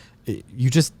 Like,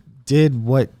 you just did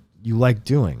what you like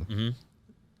doing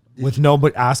with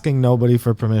asking nobody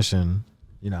for permission,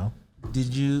 you know? It's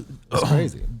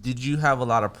crazy. Did you have a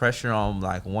lot of pressure on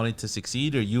like wanting to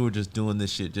succeed, or you were just doing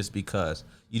this shit just because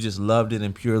you just loved it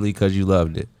and purely because you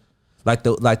loved it? Like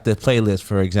the playlist,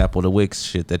 for example, the Wix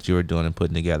shit that you were doing and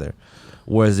putting together.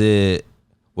 Were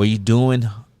you doing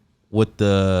with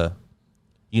the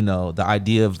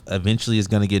idea of eventually it's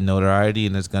gonna get notoriety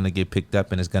and it's gonna get picked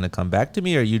up and it's gonna come back to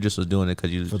me, or you just was doing it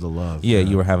because you for the love? Yeah,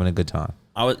 you were having a good time.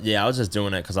 I was just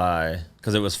doing it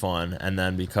because it was fun, and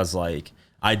then because like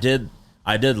I did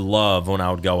love when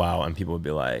I would go out and people would be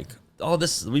like, oh,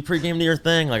 we pregame to your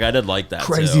thing. Like I did like that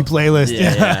crazy too. playlist.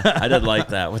 Yeah, I did like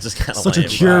that, which is kind of such lame, a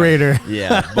curator.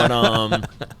 Yeah, but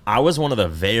I was one of the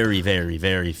very, very,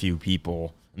 very few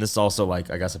people, and this is also like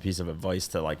I guess a piece of advice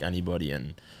to like anybody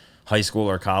in high school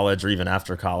or college or even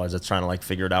after college that's trying to like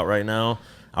figure it out right now.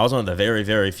 I was one of the very,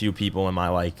 very few people in my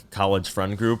like college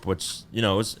friend group, which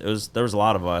there was a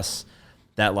lot of us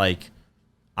that like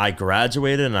I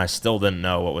graduated and I still didn't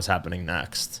know what was happening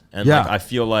next. And like I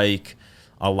feel like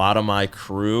a lot of my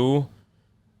crew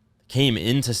came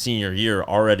into senior year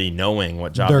already knowing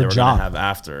what job they were going to have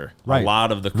after. Right. A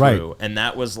lot of the crew. Right. And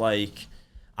that was like,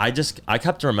 I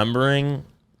kept remembering.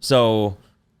 So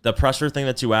the pressure thing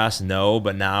that you asked, no,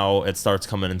 but now it starts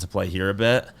coming into play here a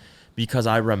bit, because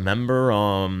I remember,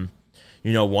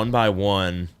 one by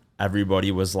one,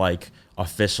 everybody was like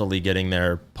officially getting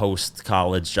their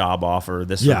post-college job offer,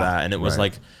 this or that. And it was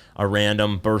like a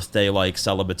random birthday, like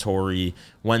celebratory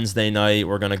Wednesday night.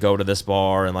 We're going to go to this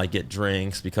bar and like get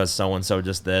drinks because so-and-so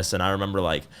just this. And I remember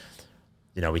like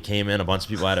we came in, a bunch of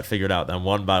people had it figured out. Then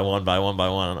one by one,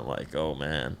 and I'm like, oh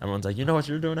man. Everyone's like, you know what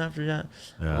you're doing after yet?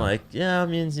 Yeah. I'm like, yeah, I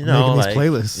mean, making like these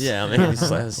playlists. Yeah, I'm making these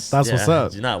playlists. That's what's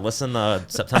up. Did you not listen to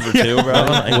September 2, bro?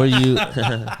 Like, Were you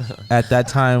at that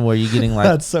time? Were you getting like?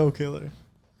 That's so killer.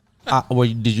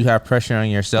 Did you have pressure on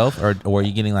yourself, or were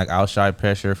you getting like outside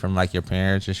pressure from like your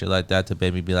parents or shit like that to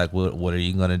maybe be like, what are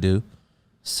you gonna do?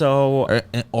 so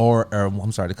Or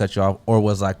I'm sorry to cut you off. Or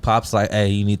was like Pops like, hey,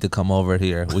 you need to come over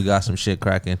here. We got some shit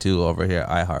cracking too over here.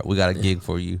 iHeart. We got a gig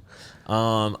for you.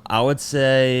 I would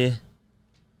say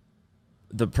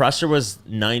the pressure was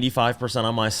 95%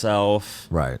 on myself.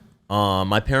 Right.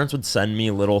 My parents would send me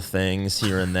little things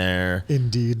here and there.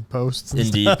 Indeed posts.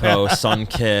 Indeed post, sun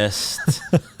kissed.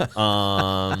 Like,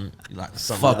 Some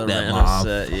fuck other that, random Mom.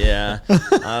 shit. Yeah.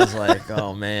 I was like,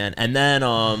 oh man. And then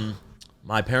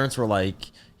my parents were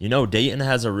like, Dayton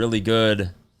has a really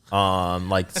good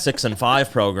like 6 and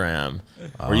 5 program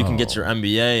where you can get your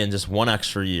MBA in just 1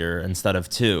 extra year instead of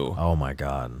 2. Oh my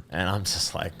God. And I'm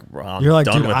just like, bro, I'm You're like,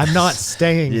 done dude, with I'm this. not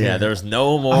staying here. Yeah, there's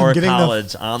no more getting the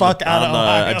college on fuck out of the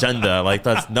Ohio. agenda. Like,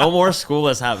 that's no more school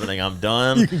is happening. I'm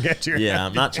done. You can get your Yeah,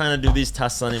 I'm not trying to do these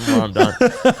tests anymore. I'm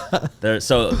done.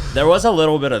 So there was a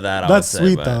little bit of that. That's I would say,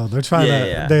 sweet but though. They're trying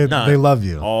to. They love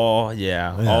you. All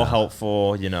Yeah. all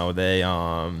helpful. They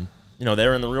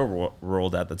were in the real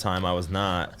world at the time. I was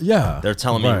not. Yeah. They're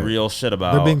telling me Right. real shit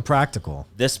about They're being practical.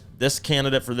 this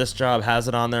candidate for this job has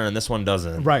it on there and this one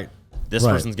doesn't. Right. This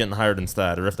Right. person's getting hired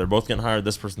instead, or if they're both getting hired,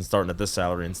 this person's starting at this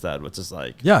salary instead, which is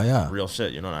like Yeah. real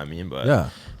shit. You know what I mean? But Yeah.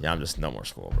 I'm just no more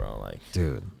school, bro. Like,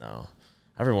 Dude. no.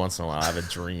 Every once in a while, I have a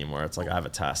dream where it's like I have a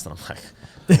test and I'm like,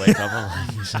 I wake up, I'm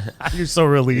like, You're so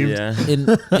relieved. yeah.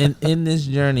 In this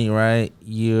journey, right?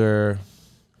 You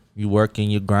working,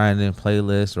 you're grinding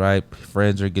playlists, right?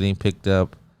 Friends are getting picked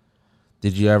up.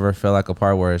 Did you ever feel like a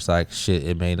part where it's like, shit,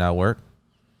 it may not work?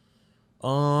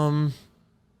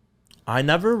 I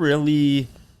never really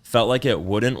felt like it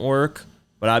wouldn't work,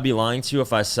 but I'd be lying to you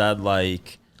if I said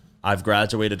like I've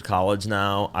graduated college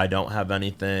now, I don't have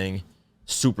anything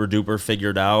super duper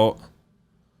figured out.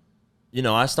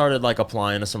 I started like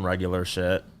applying to some regular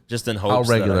shit just in hopes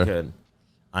that regular? I could.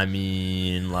 I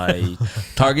mean, like,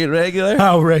 Target regular?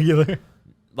 How regular?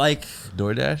 like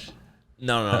DoorDash?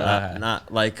 no,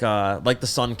 not like the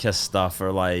Sunkiss stuff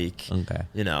or like Okay.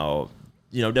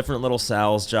 different little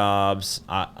sales jobs.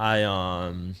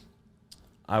 I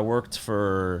worked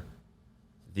for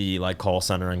the like call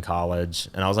center in college,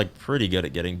 and I was like pretty good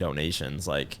at getting donations.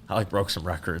 Like I like broke some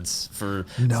records for.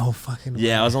 No fucking way.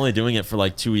 Yeah, I was only doing it for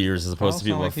like 2 years as opposed to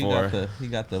people before. He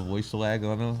got the voice swag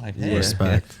on him. Like, Yeah.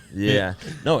 Respect. Yeah.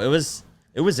 No, it was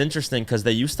interesting because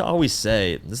they used to always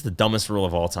say, this is the dumbest rule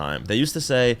of all time. They used to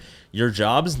say, your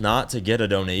job is not to get a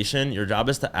donation. Your job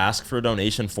is to ask for a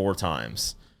donation 4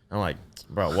 times. I'm like,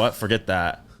 bro, what? Forget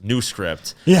that. New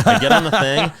script. Yeah. I get on the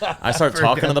thing. I start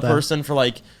talking to Forget the that. person for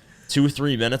like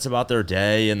 2-3 minutes about their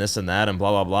day and this and that and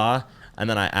blah, blah, blah. And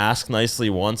then I ask nicely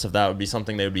once if that would be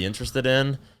something they would be interested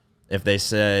in. If they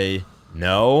say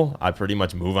no, I pretty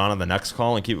much move on to the next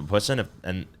call and keep it pushing.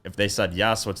 If they said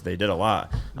yes, which they did a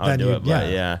lot, I would Then do you- it.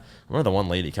 But yeah, I remember the one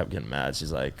lady kept getting mad.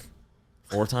 She's like,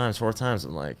 4 times.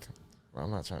 I'm like, well,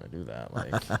 I'm not trying to do that.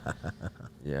 Like,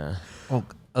 yeah.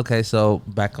 Okay, so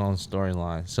back on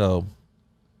storyline. So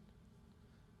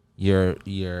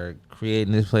you're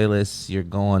creating this playlist, you're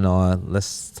going on.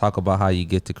 Let's talk about how you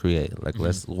get to create. Like,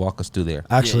 let's walk us through there.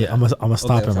 Actually, Yeah. I'm gonna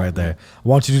stop Okay, him sorry. right there. I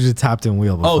want you to do the tapped in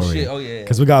wheel before shit. Oh, yeah.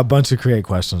 Because we got a bunch of create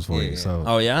questions for Yeah, you. yeah. So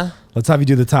Oh, yeah? let's have you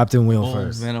do the tapped in wheel Boom,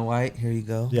 first. Vanna White, here you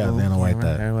go. Yeah, Boom, Vanna White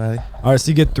camera, that. Everybody. All right, so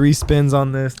you get 3 spins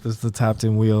on this. This is the tapped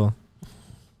in wheel.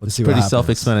 Let's see what Pretty happens.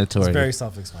 self-explanatory. It's very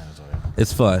self-explanatory.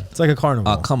 It's fun. It's like a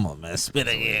carnival. Oh, come on, man. Spin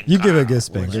again. You give it a good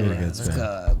spin. Give it a good Let's spin.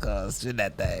 go. Spin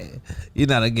that thing. You're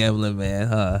not a gambling man,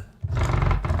 huh?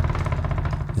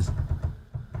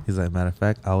 He's like, matter of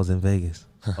fact, I was in Vegas.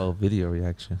 Oh, video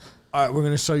reaction. All right, we're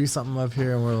gonna show you something up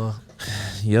here, and we'll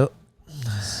Yep.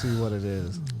 see what it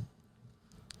is.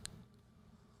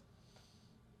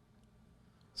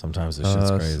 Sometimes this shit's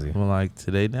crazy. Well, like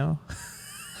today now.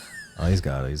 Oh, he's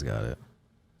got it. He's got it.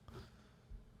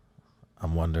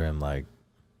 I'm wondering, like,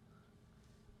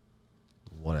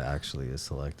 what it actually is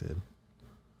selected.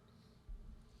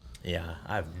 Yeah.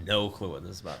 I have no clue what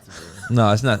this is about to do.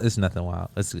 No, it's not. It's nothing wild.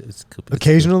 It's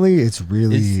Occasionally, it's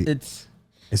really, It's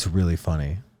it's really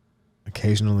funny.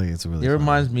 Occasionally, it's really. it funny.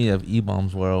 reminds me of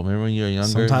E-Bombs World. Remember when you were younger?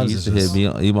 Sometimes you used it's to just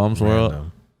hit E-Bombs World.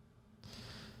 Random.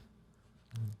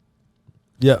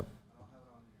 Yep.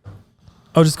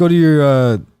 Oh, just go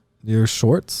to your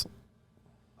shorts.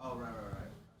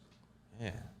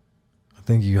 Yeah. I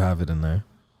think you have it in there.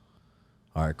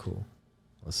 All right, cool.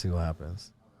 Let's see what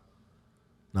happens.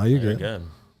 No, you're You're good. good.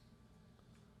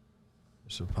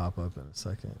 It should pop up in a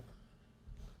second.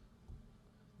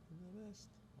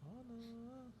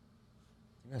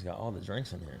 You guys got all the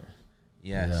drinks in here.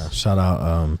 Yes. Yeah. Shout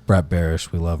out Brett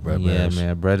Barish. We love Brett Yeah, Barish.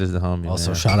 man. Brett is the homie.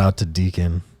 Also, man. shout out to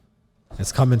Deacon.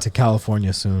 It's coming to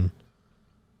California soon.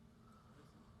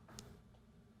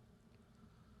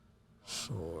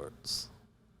 Shorts.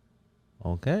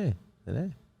 Okay.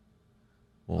 Today.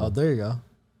 Oh, there you go.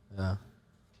 Yeah.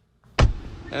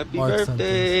 Happy Mark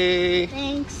birthday.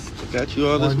 Thanks. I got you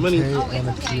all this 1K money. and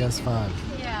a PS5.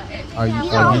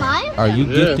 Are you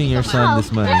gifting your son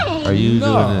this money? Are you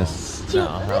doing this This is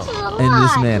a in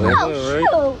this lot. manner?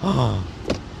 Oh,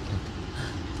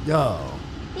 shoot. Yo.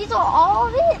 These are all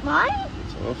of it, mine?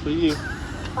 It's all for you.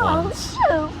 Oh,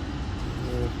 shoot.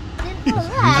 Didn't know He's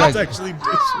that. like, Actually,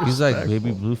 he's like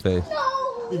baby Blueface.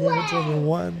 No way.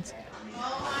 ones.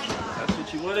 That's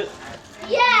what you wanted?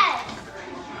 Yes.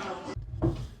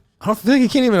 I don't feel like you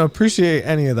can't even appreciate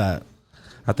any of that.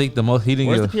 I think the most he didn't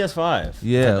Where's give. the PS5?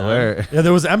 Yeah, where Yeah,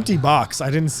 there was an empty box. I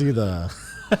didn't see the.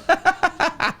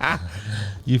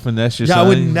 you finesse your Yeah, son. I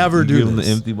would never you do give him the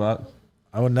this. empty box.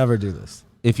 I would never do this.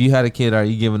 If you had a kid, are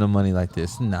you giving him money like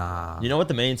this? Nah. You know what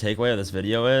the main takeaway of this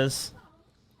video is?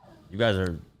 You guys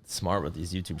are smart with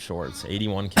these YouTube shorts.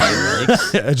 81K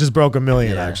likes. You It just broke 1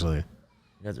 million, Yeah. actually.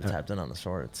 guys are tapped in on the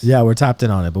shorts. Yeah, we're tapped in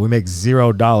on it, but we make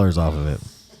 $0 off of it.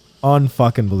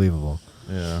 Unfucking believable.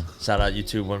 Yeah. Shout out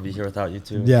YouTube. Wouldn't be here without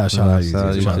YouTube. Yeah, shout out Shout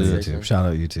out YouTube. Shout out YouTube. YouTube. Shout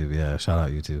out YouTube. Yeah, shout out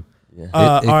YouTube. Yeah. It-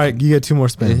 All right, you get 2 more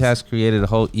spins. It has created a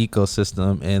whole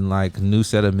ecosystem and like new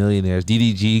set of millionaires.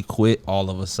 DDG quit all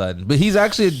of a sudden, but he's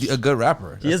actually a good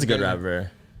rapper. He is a good rapper.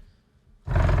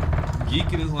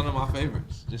 Geekin is one of my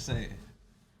favorites. Just saying.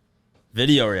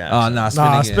 Video reaction. Oh nah, spin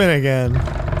Nah, again. spin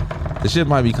again. This shit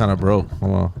might be kind of broke.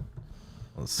 Hold on.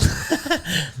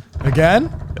 Again?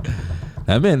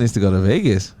 That man needs to go to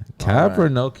Vegas. Cap or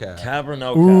no cap? Cap or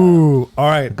no cap? Ooh, all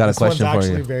right. Got a this question one's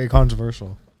for you. actually very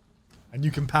controversial. And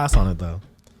you can pass on it, though.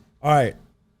 All right.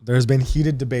 There's been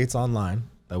heated debates online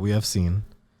that we have seen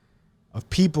of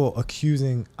people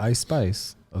accusing Ice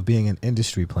Spice of being an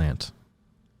industry plant.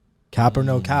 Cap or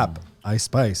no cap, Ice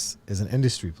Spice is an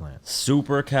industry plant.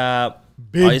 Super cap.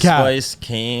 Big Ice cap. Spice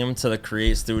came to the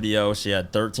Create studio. She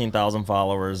had 13,000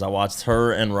 followers. I watched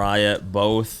her and Riot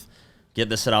both get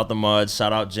this shit out the mud.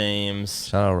 Shout out James.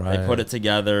 Shout out Riot. They put it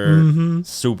together.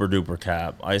 Super duper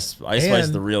cap. Ice Spice,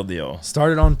 And- the real deal.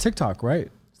 Started on TikTok, right?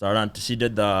 She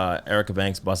did the Erica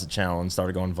Banks Busted Challenge.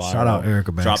 Started going viral. Shout out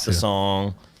Erica Banks, Dropped the yeah.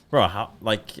 song. Bro,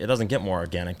 it doesn't get more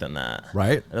organic than that.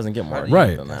 Right? It doesn't get more organic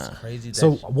Right. than that. Crazy. That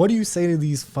So what do you say to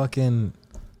these fucking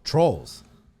trolls?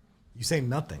 You say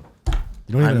nothing.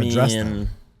 You don't I even address them. mean,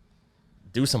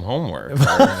 do some homework.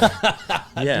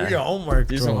 yeah. Do your homework.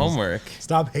 Do some trolls. homework.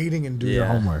 Stop hating and do your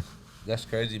Yeah. homework. That's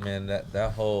crazy, man.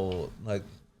 That whole like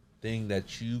thing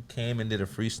that you came and did a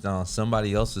freestyle on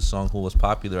somebody else's song who was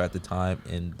popular at the time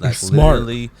and like It's smart.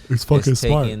 literally It's fucking is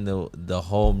smart. taking the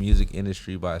whole music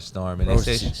industry by storm. And Bro,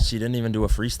 they say she didn't even do a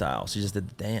freestyle. She just did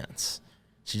the dance.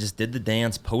 She just did the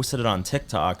dance, posted it on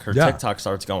TikTok. Her Yeah. TikTok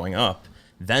starts going up.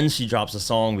 Then she drops a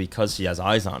song because she has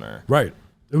eyes on her. Right.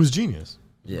 It was genius.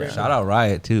 Yeah. shout out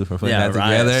Riot too for putting Yeah, that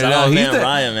Riot. together. Shout out he's man, the,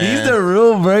 Riot, man. He's the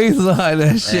real brains behind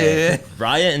that Hey, shit.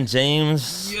 Riot and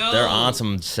James, they're on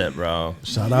some shit, bro.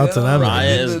 Shout out to them.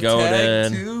 Riot man. is The goated.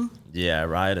 tag, too. Yeah,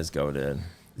 Riot is goated.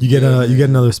 You get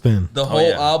another spin. The whole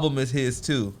yeah. album is his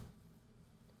too.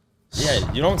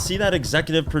 Yeah, you don't see that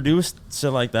executive produced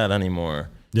shit like that anymore.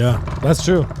 Yeah, that's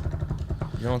true.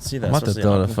 You don't see that. I'm about to especially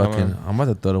throw on the up-and-coming. I'm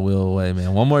about to throw the wheel away,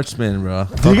 man. One more spin, bro.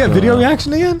 Did you get video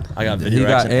reaction again? I got video You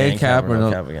got reaction a and cap or or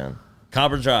no? cap again.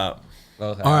 Copper drop.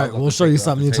 Okay, All right, we'll show you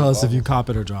something. You tell us if you cop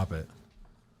it or drop it.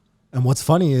 And what's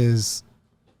funny is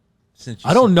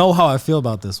I don't know how I feel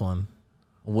about this one.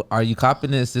 Are you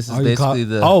copying this? This is Are you basically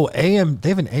the. They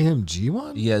have an AMG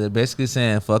one? Yeah, they're basically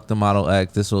saying fuck the Model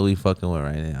X. This is what we fucking with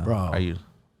right now, Bro. Are you?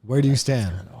 Where do you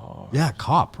stand? Yeah,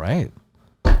 cop, right?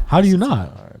 How do you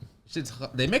not?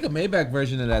 They make a Maybach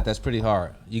version of that. That's pretty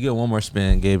hard. You get one more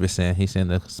spin. Gabe is saying he's saying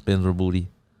the spins were booty.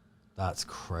 That's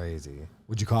crazy.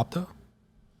 Would you cop though?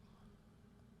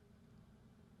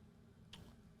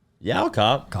 Yeah, I'll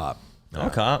cop. Cop. I'll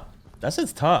cop. That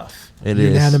shit's tough. It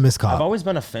is. Unanimous cop. I've always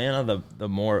been a fan of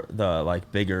the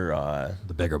like bigger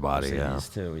The bigger body, yeah.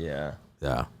 cities too. Yeah.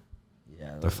 Yeah.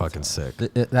 Yeah. They're fucking sick.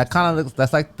 That kind of looks.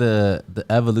 That's like the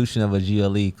evolution of a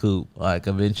GLE coupe. Like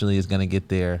eventually, it's gonna get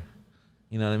there.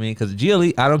 You know what I mean? Because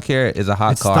GLE, I don't care, is a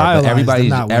hot It's car, stylized but in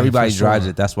that way, everybody for drives sure.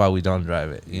 it. That's why we don't drive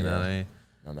it. You know what I mean?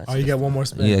 No, that Oh, you shit's- get one more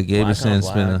spin? Yeah, Gabe Black is saying on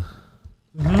spinner.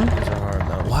 those are hard,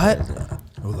 though. What?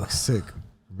 Oh, that's sick.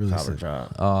 Really Copper sick.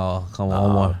 drop. Oh, come on,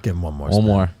 one more. Give him one more One spin.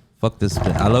 more. Fuck this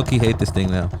spin. I low key hate this thing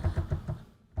now.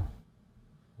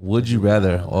 Would you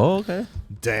rather? Oh, okay.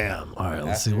 Damn. All right,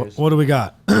 let's see. What do we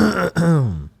got?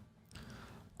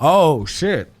 Oh,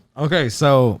 shit. Okay,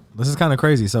 so this is kind of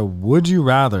crazy. So would you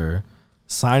rather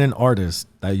sign an artist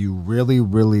that you really,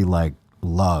 really like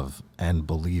love and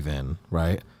believe in,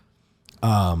 right?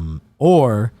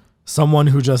 Or someone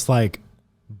who just like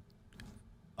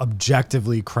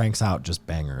objectively cranks out just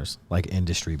bangers, like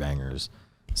industry bangers.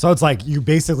 So it's like you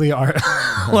basically are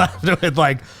left with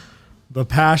like the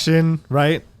passion,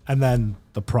 right? And then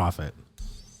the profit,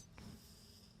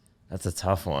 That's a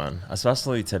tough one,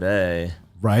 especially today.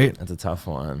 right? That's a tough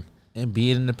one. And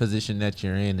being in the position that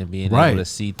you're in and being Right. able to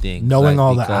see things. Knowing like,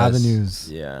 all the because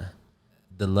avenues. Yeah.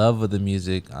 The love of the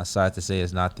music, I sad to say,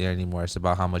 is not there anymore. It's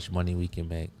about how much money we can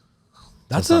make.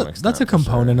 That's some a extent, that's a for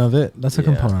component sure. of it. That's a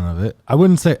Yeah. component of it.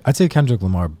 I'd say Kendrick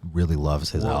Lamar really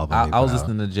loves his Well, album. he I was put out.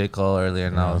 listening to J. Cole earlier,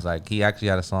 and I Yeah. was like, he actually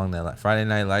had a song that like Friday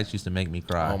Night Lights used to make me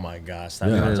cry. Oh my gosh,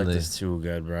 that Yeah. project Really. is too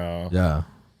good, bro. Yeah.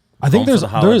 I think Home for there's the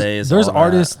Holidays, there's all that.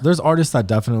 artists that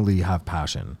definitely have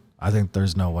passion. I think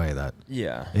there's no way that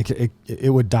Yeah.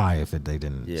 it would die if they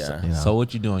didn't. Yeah. You know? So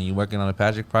what you doing? You working on a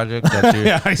project that you're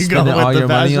Yeah, you spending going with all the your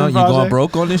money passion on? You going project?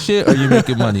 broke on this shit, or you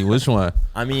making money? Which one?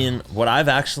 I mean, what I've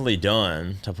actually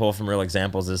done to pull from real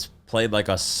examples is played like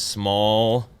a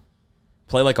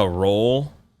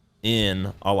role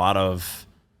in a lot of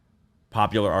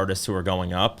popular artists who are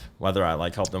going up, whether I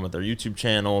like help them with their YouTube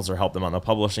channels or help them on the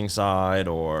publishing side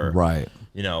or, right.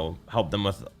 you know, help them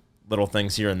with little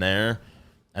things here and there.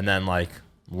 And then like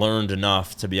learned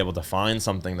enough to be able to find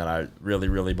something that I really,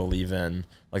 really believe in.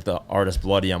 Like the artist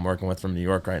Bloody I'm working with from New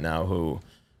York right now, who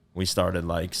we started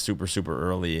like super, super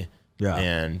early. Yeah.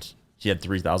 And he had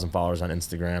 3,000 followers on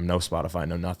Instagram, no Spotify,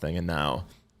 no nothing. And now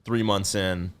 3 months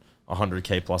in,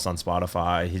 100K plus on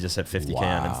Spotify. He just hit 50K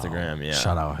on Wow. Instagram. Yeah.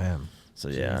 Shout out him. So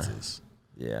yeah. Jesus.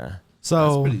 Yeah.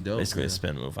 So dope. Basically a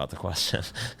spin move out the question.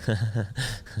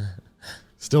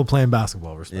 still playing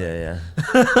basketball. Respect. yeah,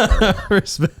 yeah.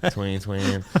 Respect.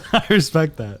 2020. I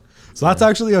respect that. So that's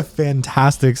actually a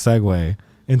fantastic segue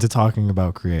into talking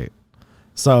about Create.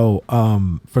 So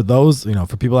for those,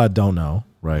 for people that don't know,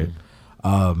 right?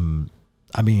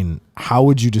 I mean, how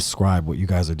would you describe what you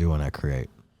guys are doing at Create?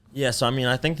 Yeah, so I mean,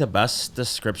 I think the best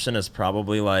description is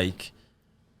probably like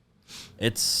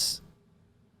it's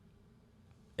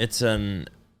an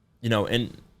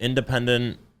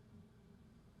independent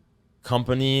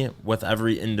company with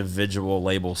every individual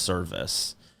label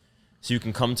service. So you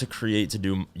can come to Create to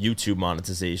do YouTube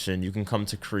monetization. You can come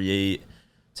to Create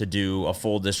to do a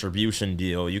full distribution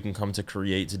deal. You can come to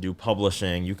Create to do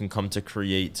publishing. You can come to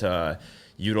Create to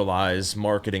utilize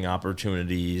marketing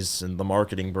opportunities and the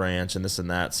marketing branch and this and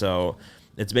that. So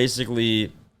it's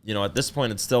basically, at this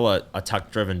point, it's still a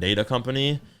tech-driven data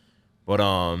company. But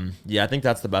I think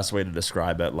that's the best way to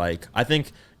describe it. Like, I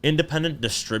think independent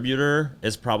distributor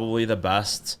is probably the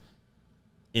best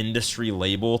industry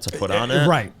label to put on it.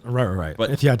 Right.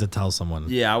 But if you had to tell someone,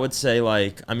 Yeah, I would say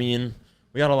we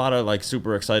got a lot of like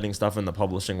super exciting stuff in the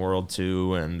publishing world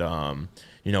too, and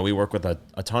we work with a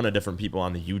ton of different people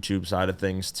on the YouTube side of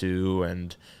things too,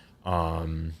 and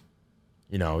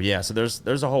so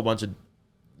there's a whole bunch of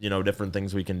different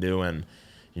things we can do, and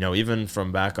even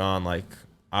from back on, like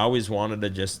I always wanted to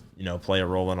just play a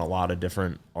role in a lot of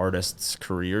different artists'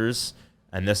 careers,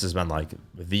 and this has been like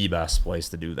the best place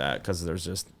to do that because there's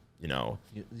just You're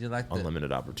like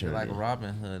unlimited You're opportunity. like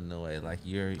Robin Hood in a way. Like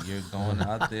you're going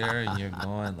out there and you're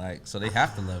going so they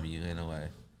have to love you in a way.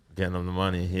 Getting them the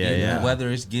money, yeah, Even yeah. Whether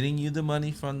it's getting you the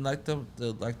money from like the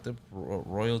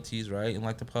royalties, right, and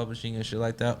like the publishing and shit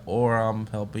like that, or I'm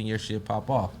helping your shit pop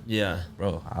off. Yeah,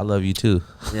 Bro, I love you too.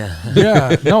 yeah.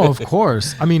 yeah, no, of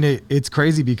course. I mean, it's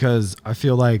crazy because I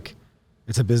feel like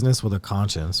it's a business with a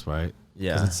conscience, right?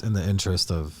 Yeah. 'Cause it's in the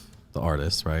interest of the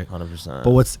artist, right? 100%.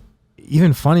 But what's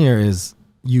even funnier is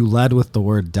you led with the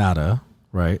word data,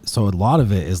 right? So a lot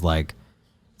of it is like,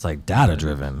 it's like data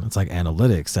driven. It's like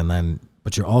analytics. And then,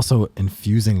 but you're also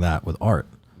infusing that with art,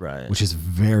 Right. which is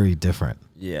very different.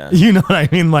 Yeah. You know what I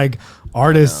mean? Like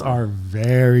artists are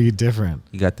very different.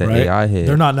 You got that right? AI head.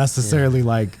 They're not necessarily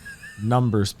like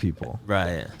numbers people.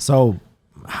 Right. So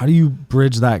how do you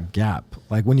bridge that gap?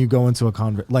 Like when you go into a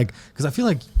because I feel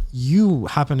like you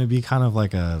happen to be kind of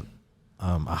like a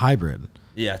hybrid,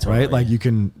 Yeah, totally. right? Like you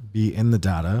can be in the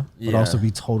data, but Yeah. also be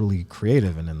totally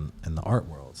creative and in the art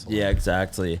world. So Yeah,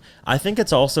 exactly. I think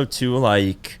it's also too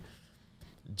like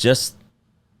just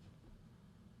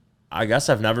I guess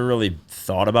I've never really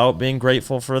thought about being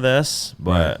grateful for this,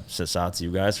 but just out to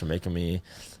you guys for making me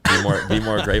be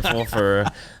more grateful for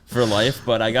life.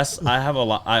 But I guess I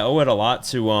owe it a lot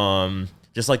to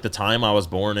just like the time I was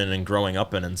born in and growing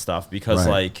up in and stuff, because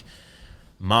Right. like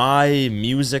my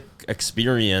music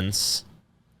experience,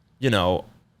 you know,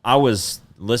 I was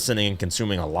listening and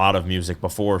consuming a lot of music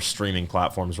before streaming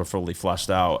platforms were fully fleshed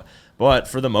out. But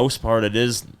for the most part, it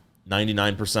is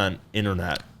 99%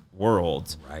 internet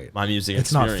world. Right. My music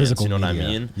It's not experience, physical you know media. what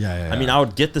I mean? Yeah. I mean, I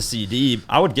would get the CD.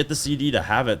 I would get the CD to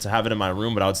have it in my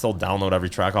room, but I would still download every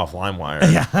track off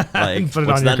LimeWire. Yeah. Like, Put it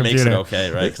which on your then makes it computer. okay,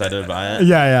 right? Because I did buy it.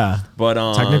 Yeah. But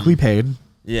Technically paid.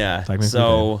 yeah. Technically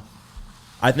So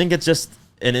I think it's just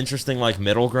an interesting like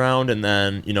middle ground, and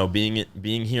then, you know, being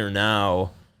here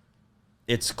now,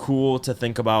 it's cool to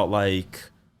think about like,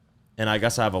 and I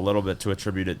guess I have a little bit to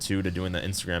attribute it to doing the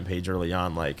Instagram page early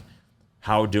on, like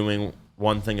how doing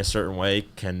one thing a certain way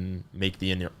can make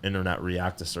the internet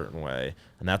react a certain way.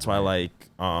 And that's why like,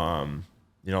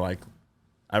 you know, like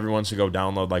everyone should go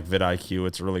download like vidIQ.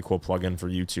 It's a really cool plugin for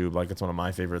YouTube. Like it's one of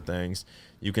my favorite things.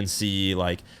 You can see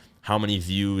like how many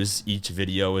views each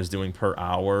video is doing per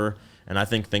hour. And I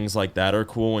think things like that are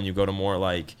cool when you go to more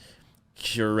like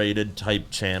curated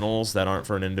type channels that aren't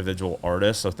for an individual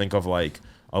artist. So think of like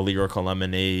a Lyrical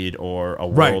Lemonade or a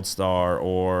Right. World Star,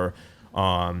 or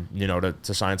you know,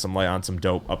 to shine some light on some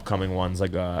dope upcoming ones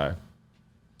like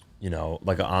you know,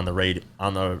 like a on the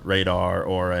radar,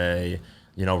 or a,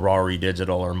 you know, Rari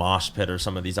Digital or Mosh Pit, or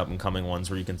some of these up and coming ones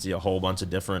where you can see a whole bunch of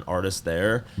different artists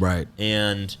there. Right.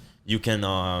 And you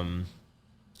can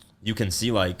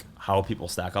see like how people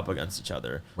stack up against each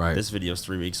other. Right. This video's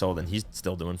 3 weeks old and he's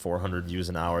still doing 400 views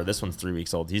an hour. This one's 3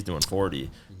 weeks old, he's doing 40.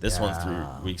 This one's 3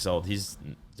 weeks old, he's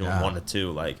doing Yeah. 1 to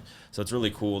 2. Like, so it's really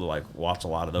cool to like watch a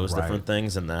lot of those Right. different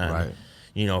things, and then Right.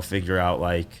 you know, figure out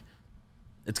like,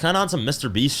 it's kind of on some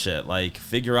Mr. Beast shit. Like,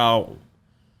 figure out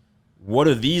what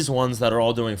are these ones that are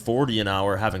all doing 40 an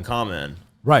hour have in common.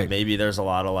 Right. Maybe there's a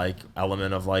lot of like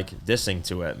element of like dissing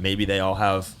to it. Maybe they all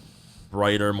have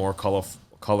brighter, more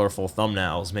colorful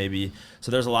thumbnails. Maybe,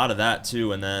 so there's a lot of that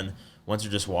too. And then once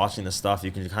you're just watching the stuff,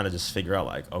 you can kind of just figure out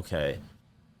like, okay,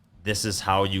 this is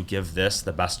how you give this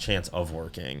the best chance of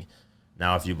working.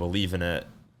 Now, if you believe in it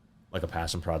like a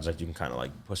passion project, you can kind of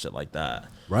like push it like that.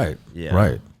 Right. Yeah.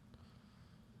 Right.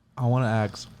 I want to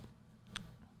ask,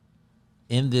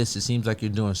 in this, it seems like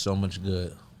you're doing so much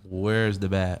good. Where's the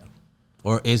bad?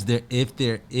 Or is there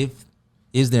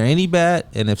any bad?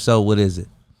 And if so, what is it?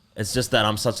 It's just that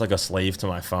I'm such like a slave to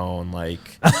my phone. Like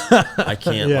I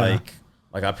can't Yeah.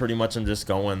 like I pretty much am just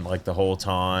going like the whole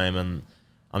time, and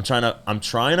I'm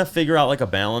trying to figure out like a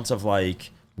balance of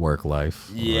like, Work life.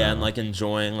 yeah, and like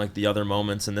enjoying like the other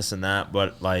moments and this and that,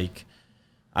 but like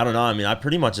I don't know. I mean, I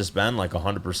pretty much just been like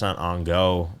 100% on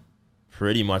go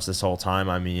pretty much this whole time.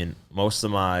 I mean, most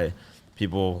of my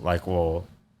people like will,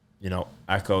 you know,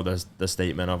 echo the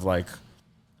statement of like,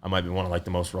 I might be one of like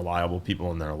the most reliable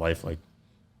people in their life. Like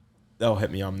they'll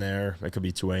hit me on there. It could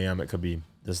be 2 a.m. It could be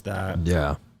this, that.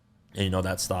 Yeah. And you know,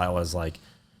 that style has like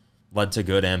led to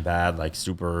good and bad, like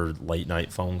super late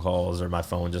night phone calls or my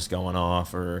phone just going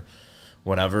off or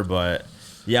whatever. But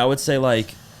yeah, I would say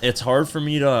like, it's hard for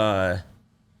me to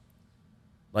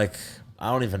like,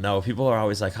 I don't even know. People are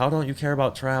always like, how don't you care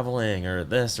about traveling or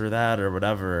this or that or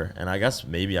whatever? And I guess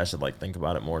maybe I should like think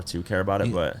about it more to care about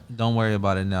it. But Don't worry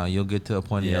about it now. You'll get to a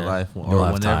point in your Yeah. life, You'll or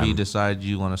have whenever you time. decide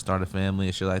you want to start a family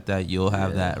and shit like that, you'll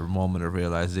have Yeah. that moment of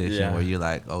realization Yeah. where you're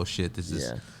like, oh shit, this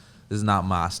Yeah. is not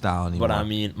my style anymore. but I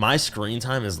mean, my screen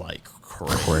time is like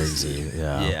crazy.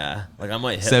 Yeah. Yeah. Like I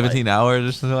might hit 17 like, hours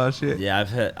or some other shit. yeah,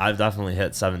 I've definitely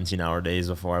hit 17-hour days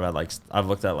before. I've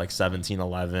looked at like 17,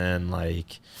 11,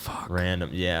 like random.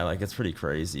 Yeah, like it's pretty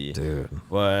crazy. Dude.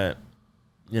 But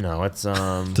you know, it's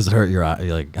Does it hurt your eye?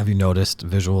 Like, have you noticed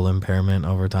visual impairment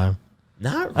over time?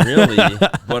 not really,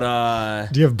 but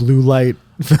Do you have blue light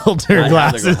filter I have the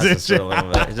glasses? glasses for a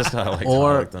little bit. It just kind of like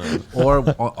Or, look them. or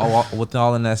with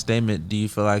all in that statement, do you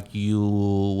feel like you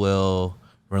will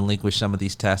relinquish some of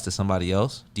these tasks to somebody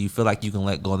else? Do you feel like you can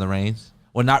let go of the reins?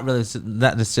 Or not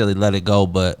necessarily let it go,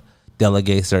 but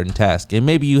delegate certain tasks? And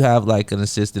maybe you have like an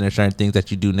assistant or certain things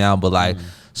that you do now, but like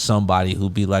somebody who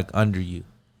be like under you.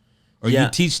 Or Yeah.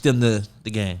 you teach them the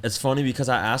game. It's funny because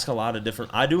I ask a lot of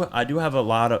different. I do have a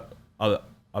lot of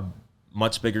a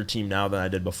much bigger team now than I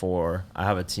did before. I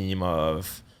have a team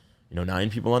of 9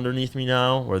 people underneath me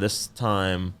now. Where this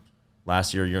time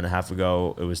last year, a year and a half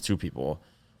ago, it was 2 people.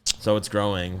 So it's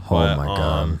growing. Oh my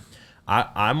God.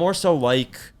 I more so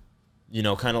like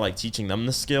kind of like teaching them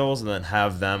the skills and then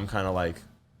have them kind of like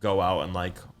go out and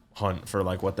like hunt for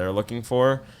like what they're looking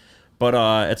for. But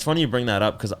it's funny you bring that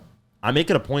up because I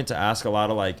make it a point to ask a lot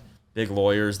of like big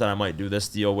lawyers that I might do this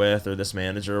deal with or this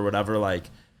manager or whatever, like,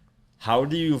 how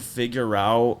do you figure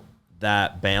out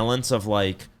that balance of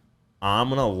like I'm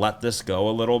going to let this go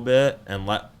a little bit and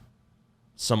let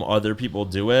some other people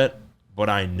do it, but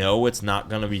I know it's not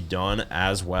going to be done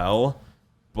as well,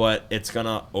 but it's going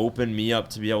to open me up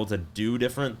to be able to do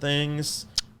different things,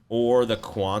 or the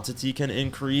quantity can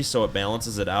increase so it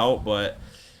balances it out. But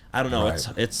I don't know. Right.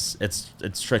 It's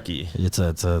tricky.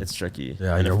 It's tricky.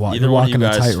 Yeah, and you're if wa- either you're one of you walking a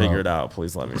guys tightrope. figure it out,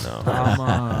 please let me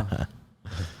know.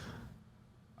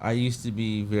 I used to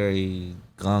be very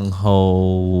gung ho,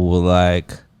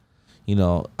 like, you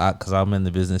know, because I'm in the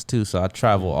business too, so I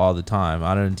travel all the time.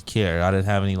 I didn't care. I didn't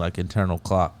have any like internal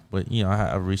clock, but you know,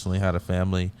 I recently had a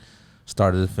family,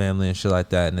 started a family and shit like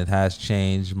that, and it has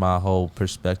changed my whole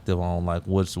perspective on like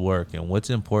what's work and what's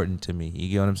important to me. You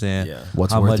get what I'm saying? Yeah.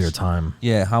 What's How worth much- your time?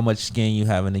 Yeah, how much skin you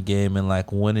have in the game, and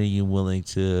like when are you willing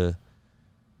to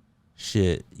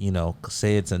shit, you know,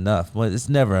 say it's enough. Well, it's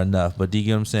never enough, but do you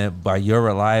get what I'm saying? By your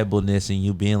reliableness and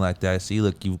you being like that, see,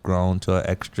 look, you've grown to an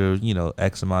extra, you know,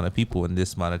 X amount of people in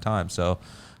this amount of time. So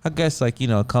I guess, like, you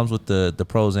know, it comes with the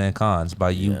pros and cons by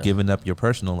you Yeah. giving up your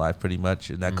personal life pretty much,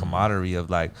 and that camaraderie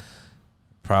of like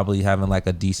probably having like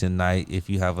a decent night if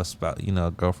you have a spouse, you know,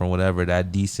 a girlfriend, whatever,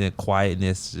 that decent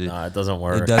quietness. No, it doesn't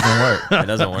work. It doesn't work. It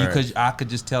doesn't work. Because I could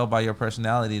just tell by your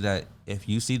personality that if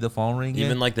you see the phone ringing,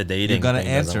 Even like the dating you're gonna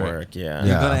thing doesn't answer it. work. Yeah.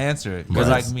 you're Yeah. gonna answer it. Because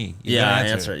You're like it's- me. You're Yeah, gonna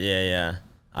I answer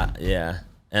it. Yeah.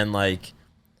 And like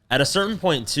at a certain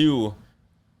point too,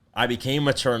 I became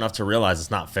mature enough to realize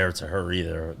it's not fair to her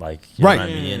either. Like, you Right. know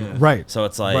what I mean? Right. So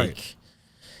it's like, Right.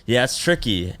 yeah, it's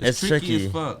tricky. It's tricky.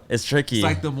 as fuck. It's tricky. It's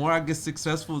like the more I get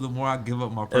successful, the more I give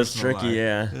up my personal It's tricky. life.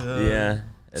 Yeah.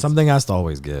 It's- Something has to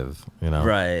always give, you know?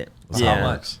 Right. That's yeah. how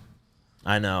it works.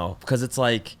 I know. Because it's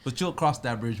like, But you'll cross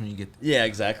that bridge when you get there. yeah,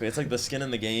 exactly. It's like the skin in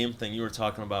the game thing you were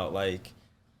talking about. Like,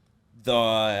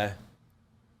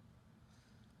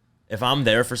 if I'm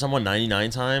there for someone 99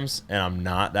 times and I'm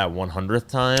not that 100th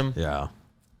time, Yeah.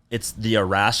 it's the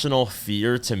irrational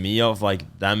fear to me of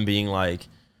like them being like,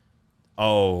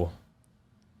 oh,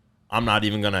 I'm not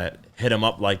even going to hit him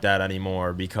up like that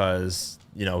anymore because,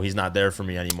 you know, he's not there for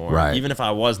me anymore. Right. Even if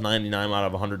I was 99 out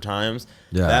of 100 times,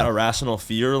 Yeah. that irrational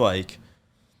fear, like,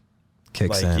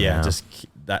 Kicks like in. yeah, just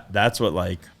that's what,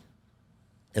 like,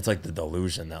 it's like the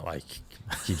delusion that like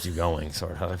keeps you going,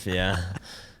 sort of. Yeah.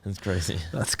 It's crazy.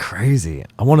 That's crazy.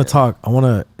 I want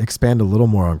to expand a little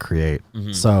more on Create.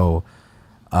 Mm-hmm. So,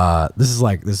 this is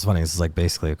funny. This is like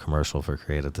basically a commercial for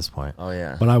Create at this point. Oh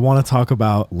yeah. But I want to talk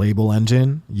about Label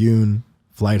Engine, Yoon,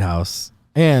 Flighthouse,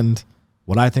 and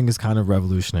what I think is kind of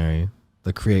revolutionary,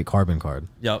 the Create Carbon Card.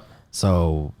 Yep.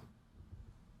 So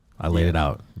I laid Yeah. it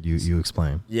out. You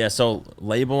explain. Yeah, so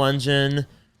Label Engine,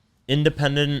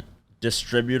 independent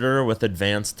distributor with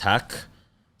advanced tech.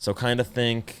 So kind of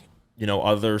think, you know,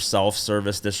 other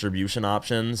self-service distribution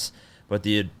options, but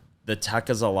the tech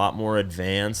is a lot more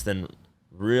advanced, and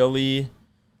really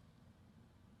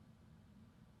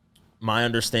my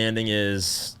understanding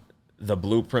is the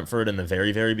blueprint for it in the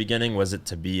very, very beginning was it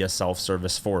to be a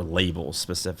self-service for labels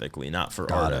specifically, not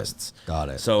for artists. Got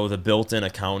it. So the built-in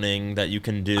accounting that you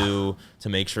can do to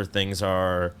make sure things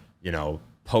are, you know,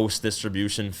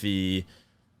 post-distribution fee,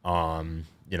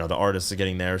 you know, the artists are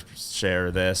getting their share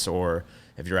of this, or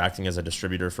if you're acting as a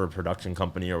distributor for a production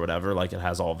company or whatever, like it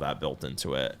has all of that built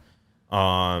into it.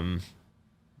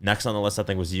 Next on the list, I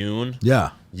think, was Yoon. Yeah.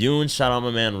 Yoon, shout out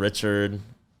my man Richard.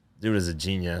 Dude is a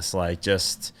genius. Like,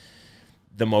 just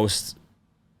the most,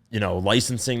 you know,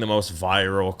 licensing the most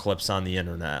viral clips on the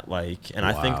internet. Like, and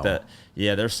I think Wow. that,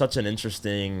 yeah, there's such an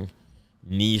interesting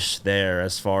niche there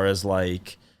as far as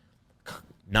like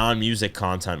non-music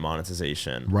content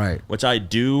monetization. Right. Which I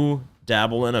do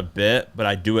dabble in a bit, but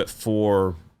I do it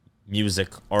for music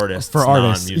artists, For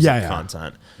artists. non-music Yeah, yeah.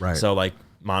 content. Right. So like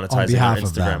On monetizing their behalf of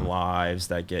Instagram them. lives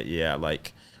that get, yeah,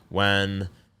 like when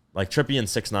like Trippie and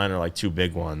 6ix9ine are like two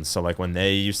big ones. So like when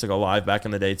they used to go live back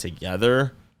in the day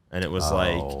together, and it was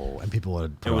Oh, and people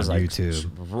would it put was on like YouTube.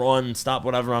 run, stop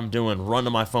whatever I'm doing, run to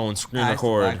my phone, screen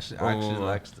record.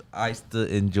 I used to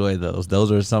enjoy those.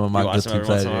 Those are some of my You watch them guilty every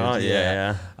once in a while? pleasures.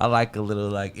 Yeah. I like a little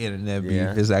like internet beef.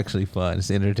 Yeah. It's actually fun. It's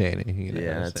entertaining. You know what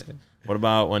Yeah. I'm It's, saying? what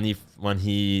about when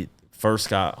he first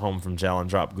got home from jail and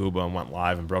dropped Gooba and went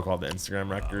live and broke all the Instagram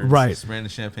records? Right. Spraying the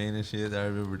champagne and shit. I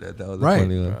remember that. That was a Right.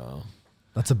 funny one. Bro.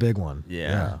 That's a big one.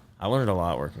 Yeah. I learned a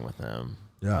lot working with him.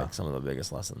 Yeah. Like some of the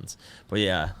biggest lessons. But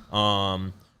yeah,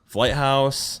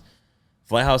 Flighthouse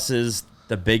is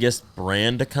the biggest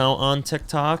brand account on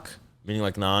TikTok, meaning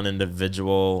like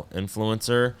non-individual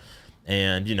influencer.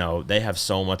 And, you know, they have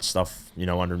so much stuff, you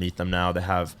know, underneath them now. They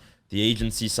have the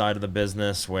agency side of the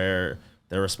business where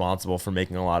they're responsible for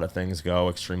making a lot of things go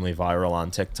extremely viral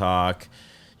on TikTok,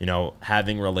 you know,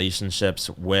 having relationships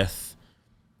with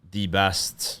the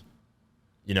best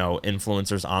you know,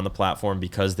 influencers on the platform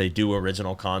because they do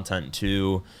original content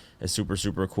too is super,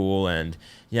 super cool. And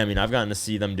yeah, I mean, I've gotten to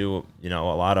see them do, you know,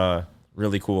 a lot of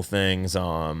really cool things.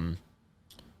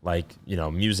 Like, you know,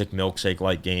 music milkshake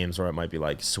like games where it might be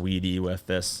like Sweetie with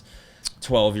this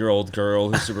 12-year-old girl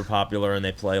who's super popular, and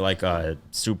they play like a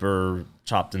super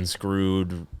chopped and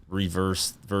screwed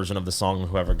reverse version of the song.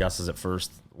 Whoever guesses it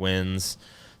first wins,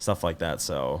 stuff like that.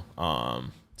 So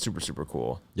super, super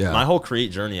cool. Yeah. My whole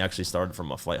create journey actually started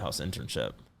from a Flight House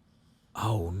internship.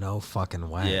 Oh, no fucking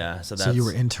way. Yeah, so you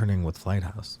were that's- interning with Flight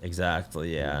House.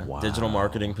 Exactly, yeah. Wow. Digital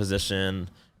marketing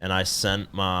position, and I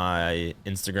sent my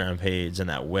Instagram page and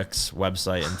that Wix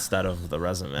website instead of the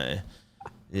resume.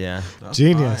 Yeah. That's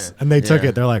Genius. fire. And they took Yeah.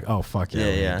 it. They're like, oh, fuck yeah. Yeah,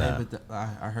 we need yeah. that. Hey, but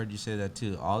I heard you say that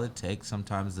too. All it takes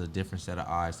sometimes is a different set of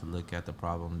eyes to look at the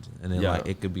problem, and then Yeah. like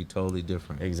it could be totally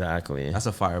different. Exactly. That's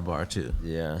a fire bar too.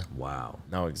 Yeah. Wow.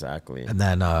 No, exactly. And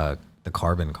then the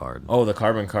carbon card. Oh, the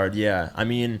carbon card. Yeah. I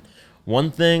mean, one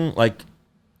thing, like,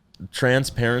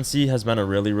 transparency has been a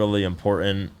really, really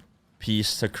important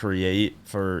piece to create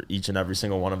for each and every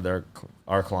single one of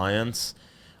our clients.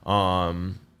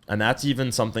 And that's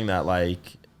even something that,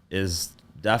 like, is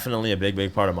definitely a big,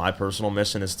 big part of my personal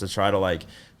mission, is to try to, like,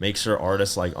 make sure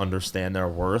artists, like, understand their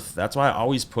worth. That's why I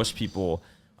always push people,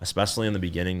 especially in the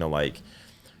beginning, to, like,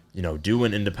 you know, do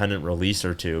an independent release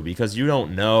or two, because you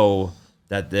don't know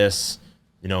that this,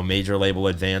 you know, major label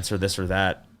advance or this or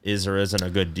that is or isn't a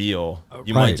good deal.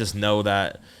 You Right. might just know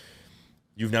that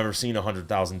you've never seen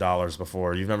 $100,000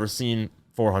 before. You've never seen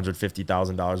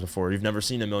 $450,000 before. You've never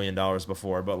seen $1 million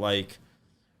before. But, like,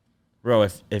 bro,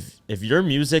 if your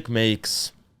music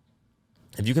makes,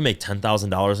 if you can make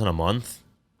 $10,000 in a month,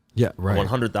 Yeah, a right.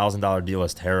 $100,000 deal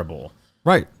is terrible.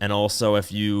 Right. And also,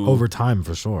 if you Over time,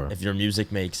 for sure. if your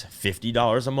music makes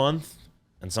 $50 a month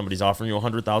and somebody's offering you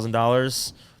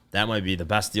 $100,000, that might be the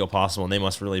best deal possible, and they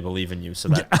must really believe in you. So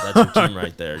that's your team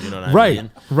right there. You know what I Right.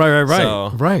 mean? Right. So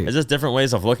Right. It's just different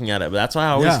ways of looking at it. But that's why I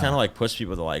always Yeah. kind of like push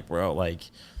people to, like, bro, like,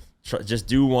 just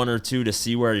do one or two to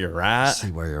see where you're at, See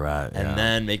where you're at. and yeah.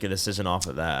 then make a decision off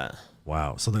of that.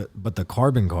 Wow. So but the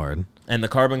carbon card. And the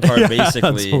carbon card Yeah, basically,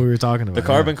 that's what we were talking about. the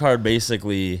carbon card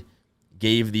basically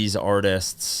gave these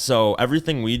artists, so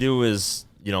everything we do is,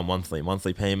 you know,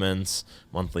 monthly payments,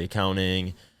 monthly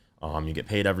accounting, you get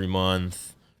paid every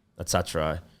month,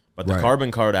 etc. But the Right.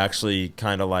 carbon card actually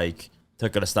kind of like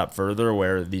took it a step further,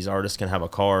 where these artists can have a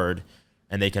card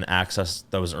and they can access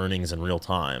those earnings in real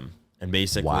time. And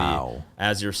basically, Wow.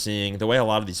 as you're seeing, the way a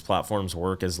lot of these platforms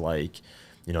work is like,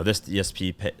 you know, this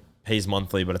DSP pays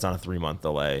monthly, but it's on a 3-month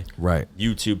delay. Right.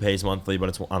 YouTube pays monthly, but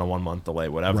it's on a 1-month delay,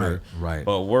 whatever. Right.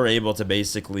 But we're able to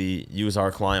basically use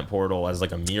our client portal as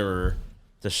like a mirror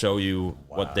to show you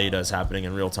what data is happening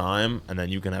in real time, and then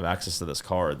you can have access to this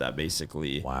card that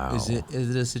basically. Wow. Is it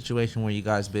a situation where you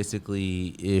guys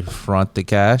basically front the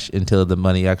cash until the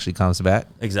money actually comes back?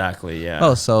 Exactly, yeah.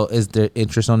 Oh, so is there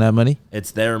interest on that money?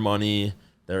 It's their money.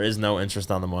 There is no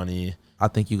interest on the money. I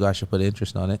think you guys should put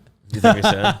interest on it. You think we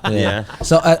should? Yeah.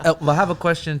 So well, I have a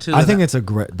question too. I think it's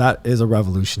that is a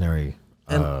revolutionary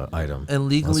item. And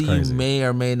legally, That's you crazy. may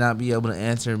or may not be able to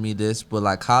answer me this, but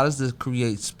like, how does this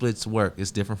create splits work?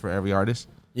 It's different for every artist.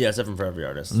 Yeah, it's different for every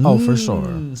artist. Oh, for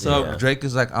sure. So Yeah. Drake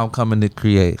is like, I'm coming to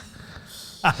create.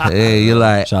 Hey, you're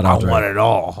like, Shout out I Drake. want it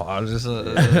all. I just,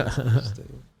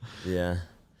 Yeah.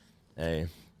 Hey,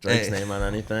 Drake's Hey. name on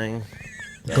anything?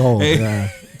 Gold. Yeah.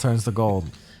 Turns to gold.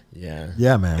 Yeah.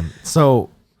 Yeah, man. So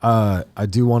I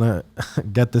do want to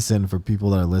get this in for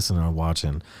people that are listening or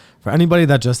watching. For anybody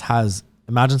that just has,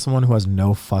 imagine someone who has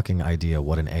no fucking idea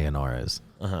what an A&R is.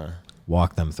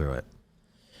 Walk them through it.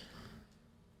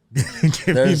 Give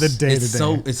me There's- the day to it's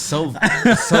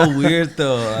day. so weird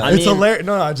though. I It's mean- hilarious.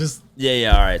 No, I just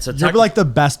Yeah, all right. So you're like the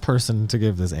best person to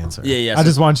give this answer. Yeah, I so-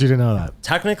 just want you to know that.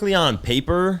 technically on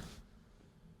paper,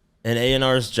 an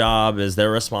A&R's job is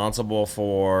they're responsible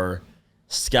for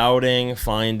scouting,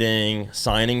 finding,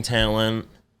 signing talent,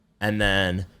 and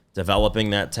then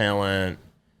developing that talent,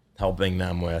 helping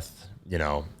them with, you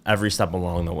know, every step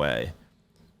along the way.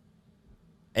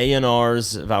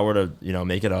 A&R's, if I were to, you know,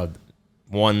 make it a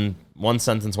one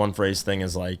sentence, one phrase thing,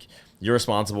 is like, you're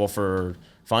responsible for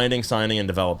finding, signing, and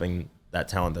developing that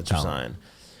talent that you sign.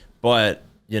 But,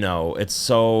 you know, it's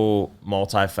so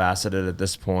multifaceted at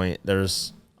this point.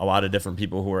 There's a lot of different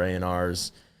people who are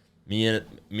A&Rs.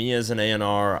 Me as an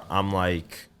A&R, I'm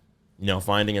like, you know,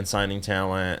 finding and signing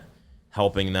talent,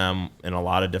 helping them in a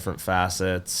lot of different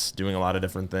facets, doing a lot of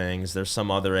different things. There's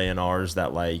some other A&Rs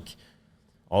that, like,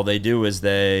 all they do is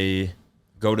they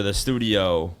go to the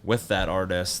studio with that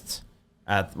artist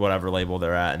at whatever label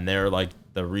they're at, and they're like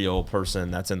the real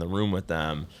person that's in the room with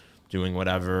them doing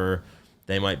whatever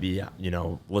they might be,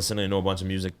 listening to a bunch of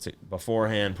music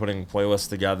beforehand, putting playlists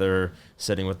together,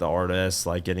 sitting with the artists,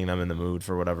 like getting them in the mood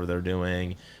for whatever they're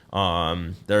doing.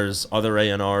 There's other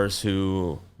A&Rs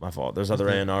who, my fault. There's other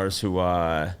A&Rs who,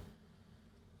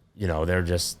 they're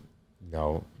just,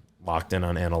 locked in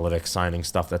on analytics, signing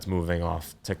stuff that's moving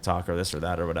off TikTok or this or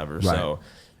that or whatever. Right. So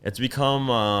it's become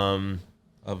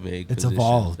A vague It's position.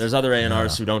 evolved. there's other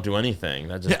A&Rs who don't do anything.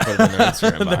 That just put it in their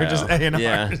Instagram bio. They're just A&Rs.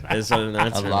 Yeah, they just put it in their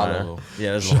Instagram lot of bio. them.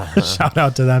 Yeah, there's a lot. Shout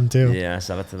out to them too. Yeah,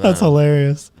 shout out to them. That's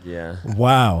hilarious. Yeah.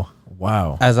 Wow.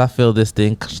 As I feel this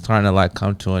thing trying to like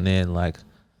come to an end, like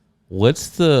what's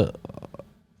the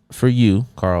for you,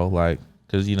 Carl, like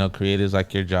because creatives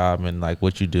like your job and like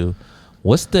what you do,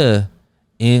 what's the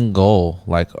end goal,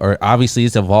 like, or obviously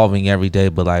it's evolving every day,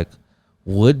 but like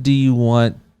what do you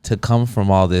want to come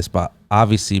from all this? But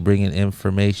obviously bringing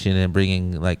information and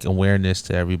bringing like awareness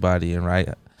to everybody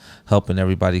and helping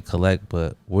everybody collect,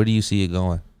 but where do you see it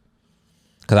going?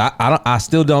 Because I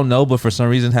still don't know, but for some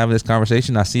reason having this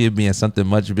conversation, I see it being something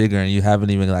much bigger, and you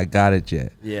haven't even like got it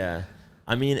yet. Yeah.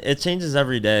 I mean, it changes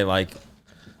every day. Like,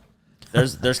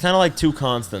 there's kind of like two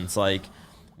constants. Like,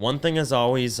 one thing is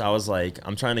always, I was like,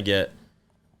 I'm trying to get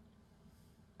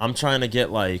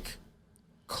like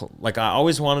I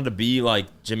always wanted to be like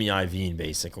Jimmy Iovine,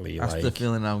 basically. That's like the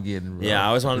feeling I'm getting, bro. Yeah, I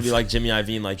always wanted to be like Jimmy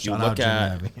Iovine. Like Shout out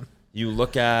Jimmy you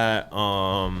look at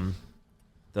the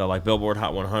like Billboard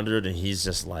Hot 100, and he's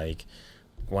just like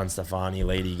Gwen Stefani,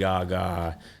 Lady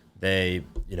Gaga. They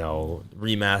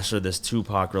remastered this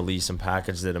Tupac release and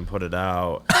packaged it and put it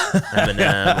out.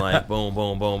 Eminem, like boom,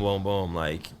 boom, boom, boom, boom,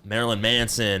 like Marilyn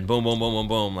Manson, boom, boom, boom, boom,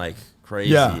 boom, like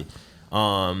crazy. Yeah.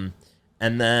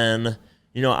 And then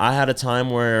I had a time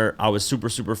where I was super,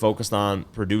 super focused on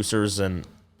producers and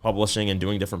publishing and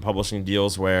doing different publishing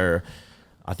deals, where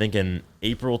I think in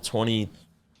April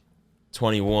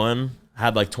 2021, I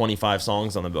had like 25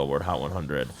 songs on the Billboard Hot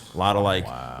 100. A lot of like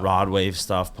Rod Wave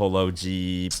stuff, Polo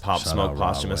G, Pop Shout Smoke out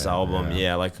posthumous Rod Wave, album.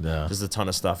 yeah. Yeah, just a ton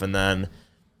of stuff. And then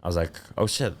I was like, oh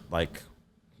shit, like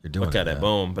You're doing look at it, yeah.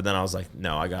 boom. But then I was like,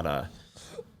 no, I gotta,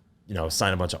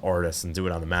 sign a bunch of artists and do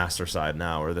it on the master side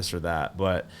now, or this or that.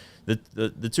 But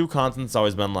the two constants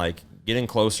always been like getting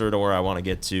closer to where I want to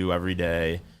get to every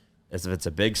day. As if it's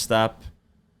a big step,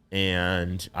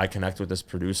 and I connect with this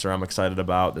producer I'm excited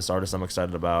about, this artist I'm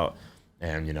excited about,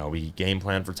 and we game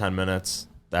plan for 10 minutes.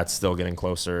 That's still getting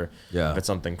closer. Yeah. If it's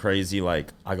something crazy,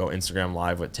 like I go Instagram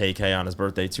live with Tay-K on his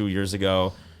birthday 2 years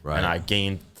ago, Right. and I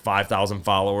gained 5,000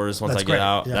 followers once That's I get great.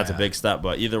 out. Yeah, That's yeah. a big step,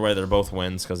 but either way, they're both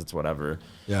wins because it's whatever.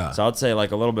 Yeah. So I'd say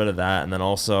like a little bit of that, and then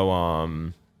also,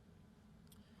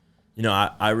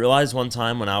 I realized one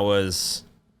time when I was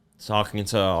talking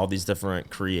to all these different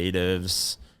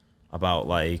creatives about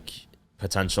like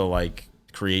potential like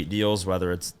create deals,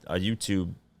 whether it's a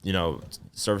YouTube,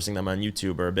 servicing them on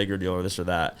YouTube or a bigger deal or this or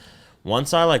that.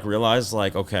 Once I like realized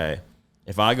like, okay,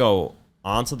 if I go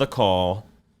onto the call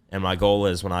and my goal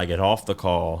is when I get off the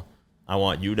call, I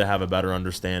want you to have a better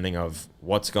understanding of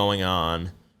what's going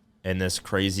on in this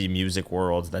crazy music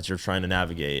world that you're trying to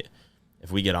navigate.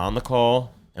 If we get on the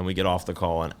call and we get off the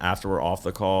call, and after we're off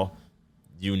the call,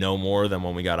 you know more than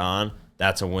when we got on,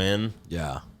 that's a win.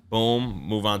 Yeah. Boom,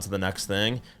 move on to the next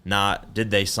thing. Not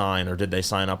did they sign or did they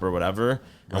sign up or whatever.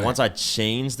 And Right. once I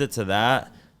changed it to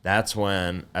that, that's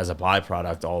when, as a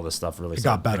byproduct, all this stuff really It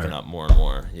started got better. picking up more and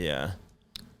more. Yeah.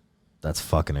 That's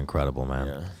fucking incredible,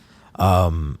 man.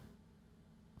 Yeah.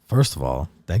 First of all,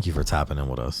 thank you for tapping in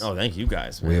with us. Oh, thank you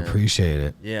guys, man. We appreciate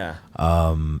it. Yeah.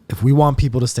 If we want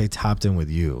people to stay tapped in with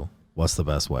you, what's the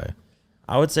best way?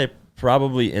 I would say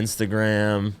probably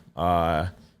Instagram,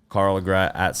 Carl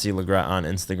LeGrett, at LeGrett on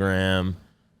Instagram.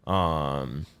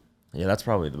 Yeah, that's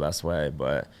probably the best way.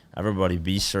 But everybody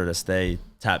be sure to stay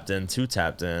tapped in.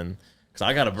 Because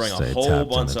I got to bring Stay a whole tapped in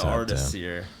bunch and of tapped artists in.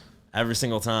 here every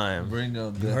single time. Bring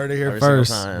them. You heard it here Every single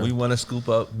first. time. We want to scoop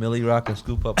up Millie Rock and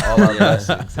scoop up all our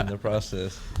blessings in the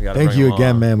process. We gotta Thank bring you them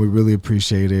again, on. man. We really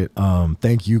appreciate it.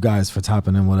 Thank you guys for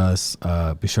tapping in with us.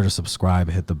 Be sure to subscribe,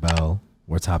 hit the bell.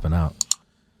 We're tapping out.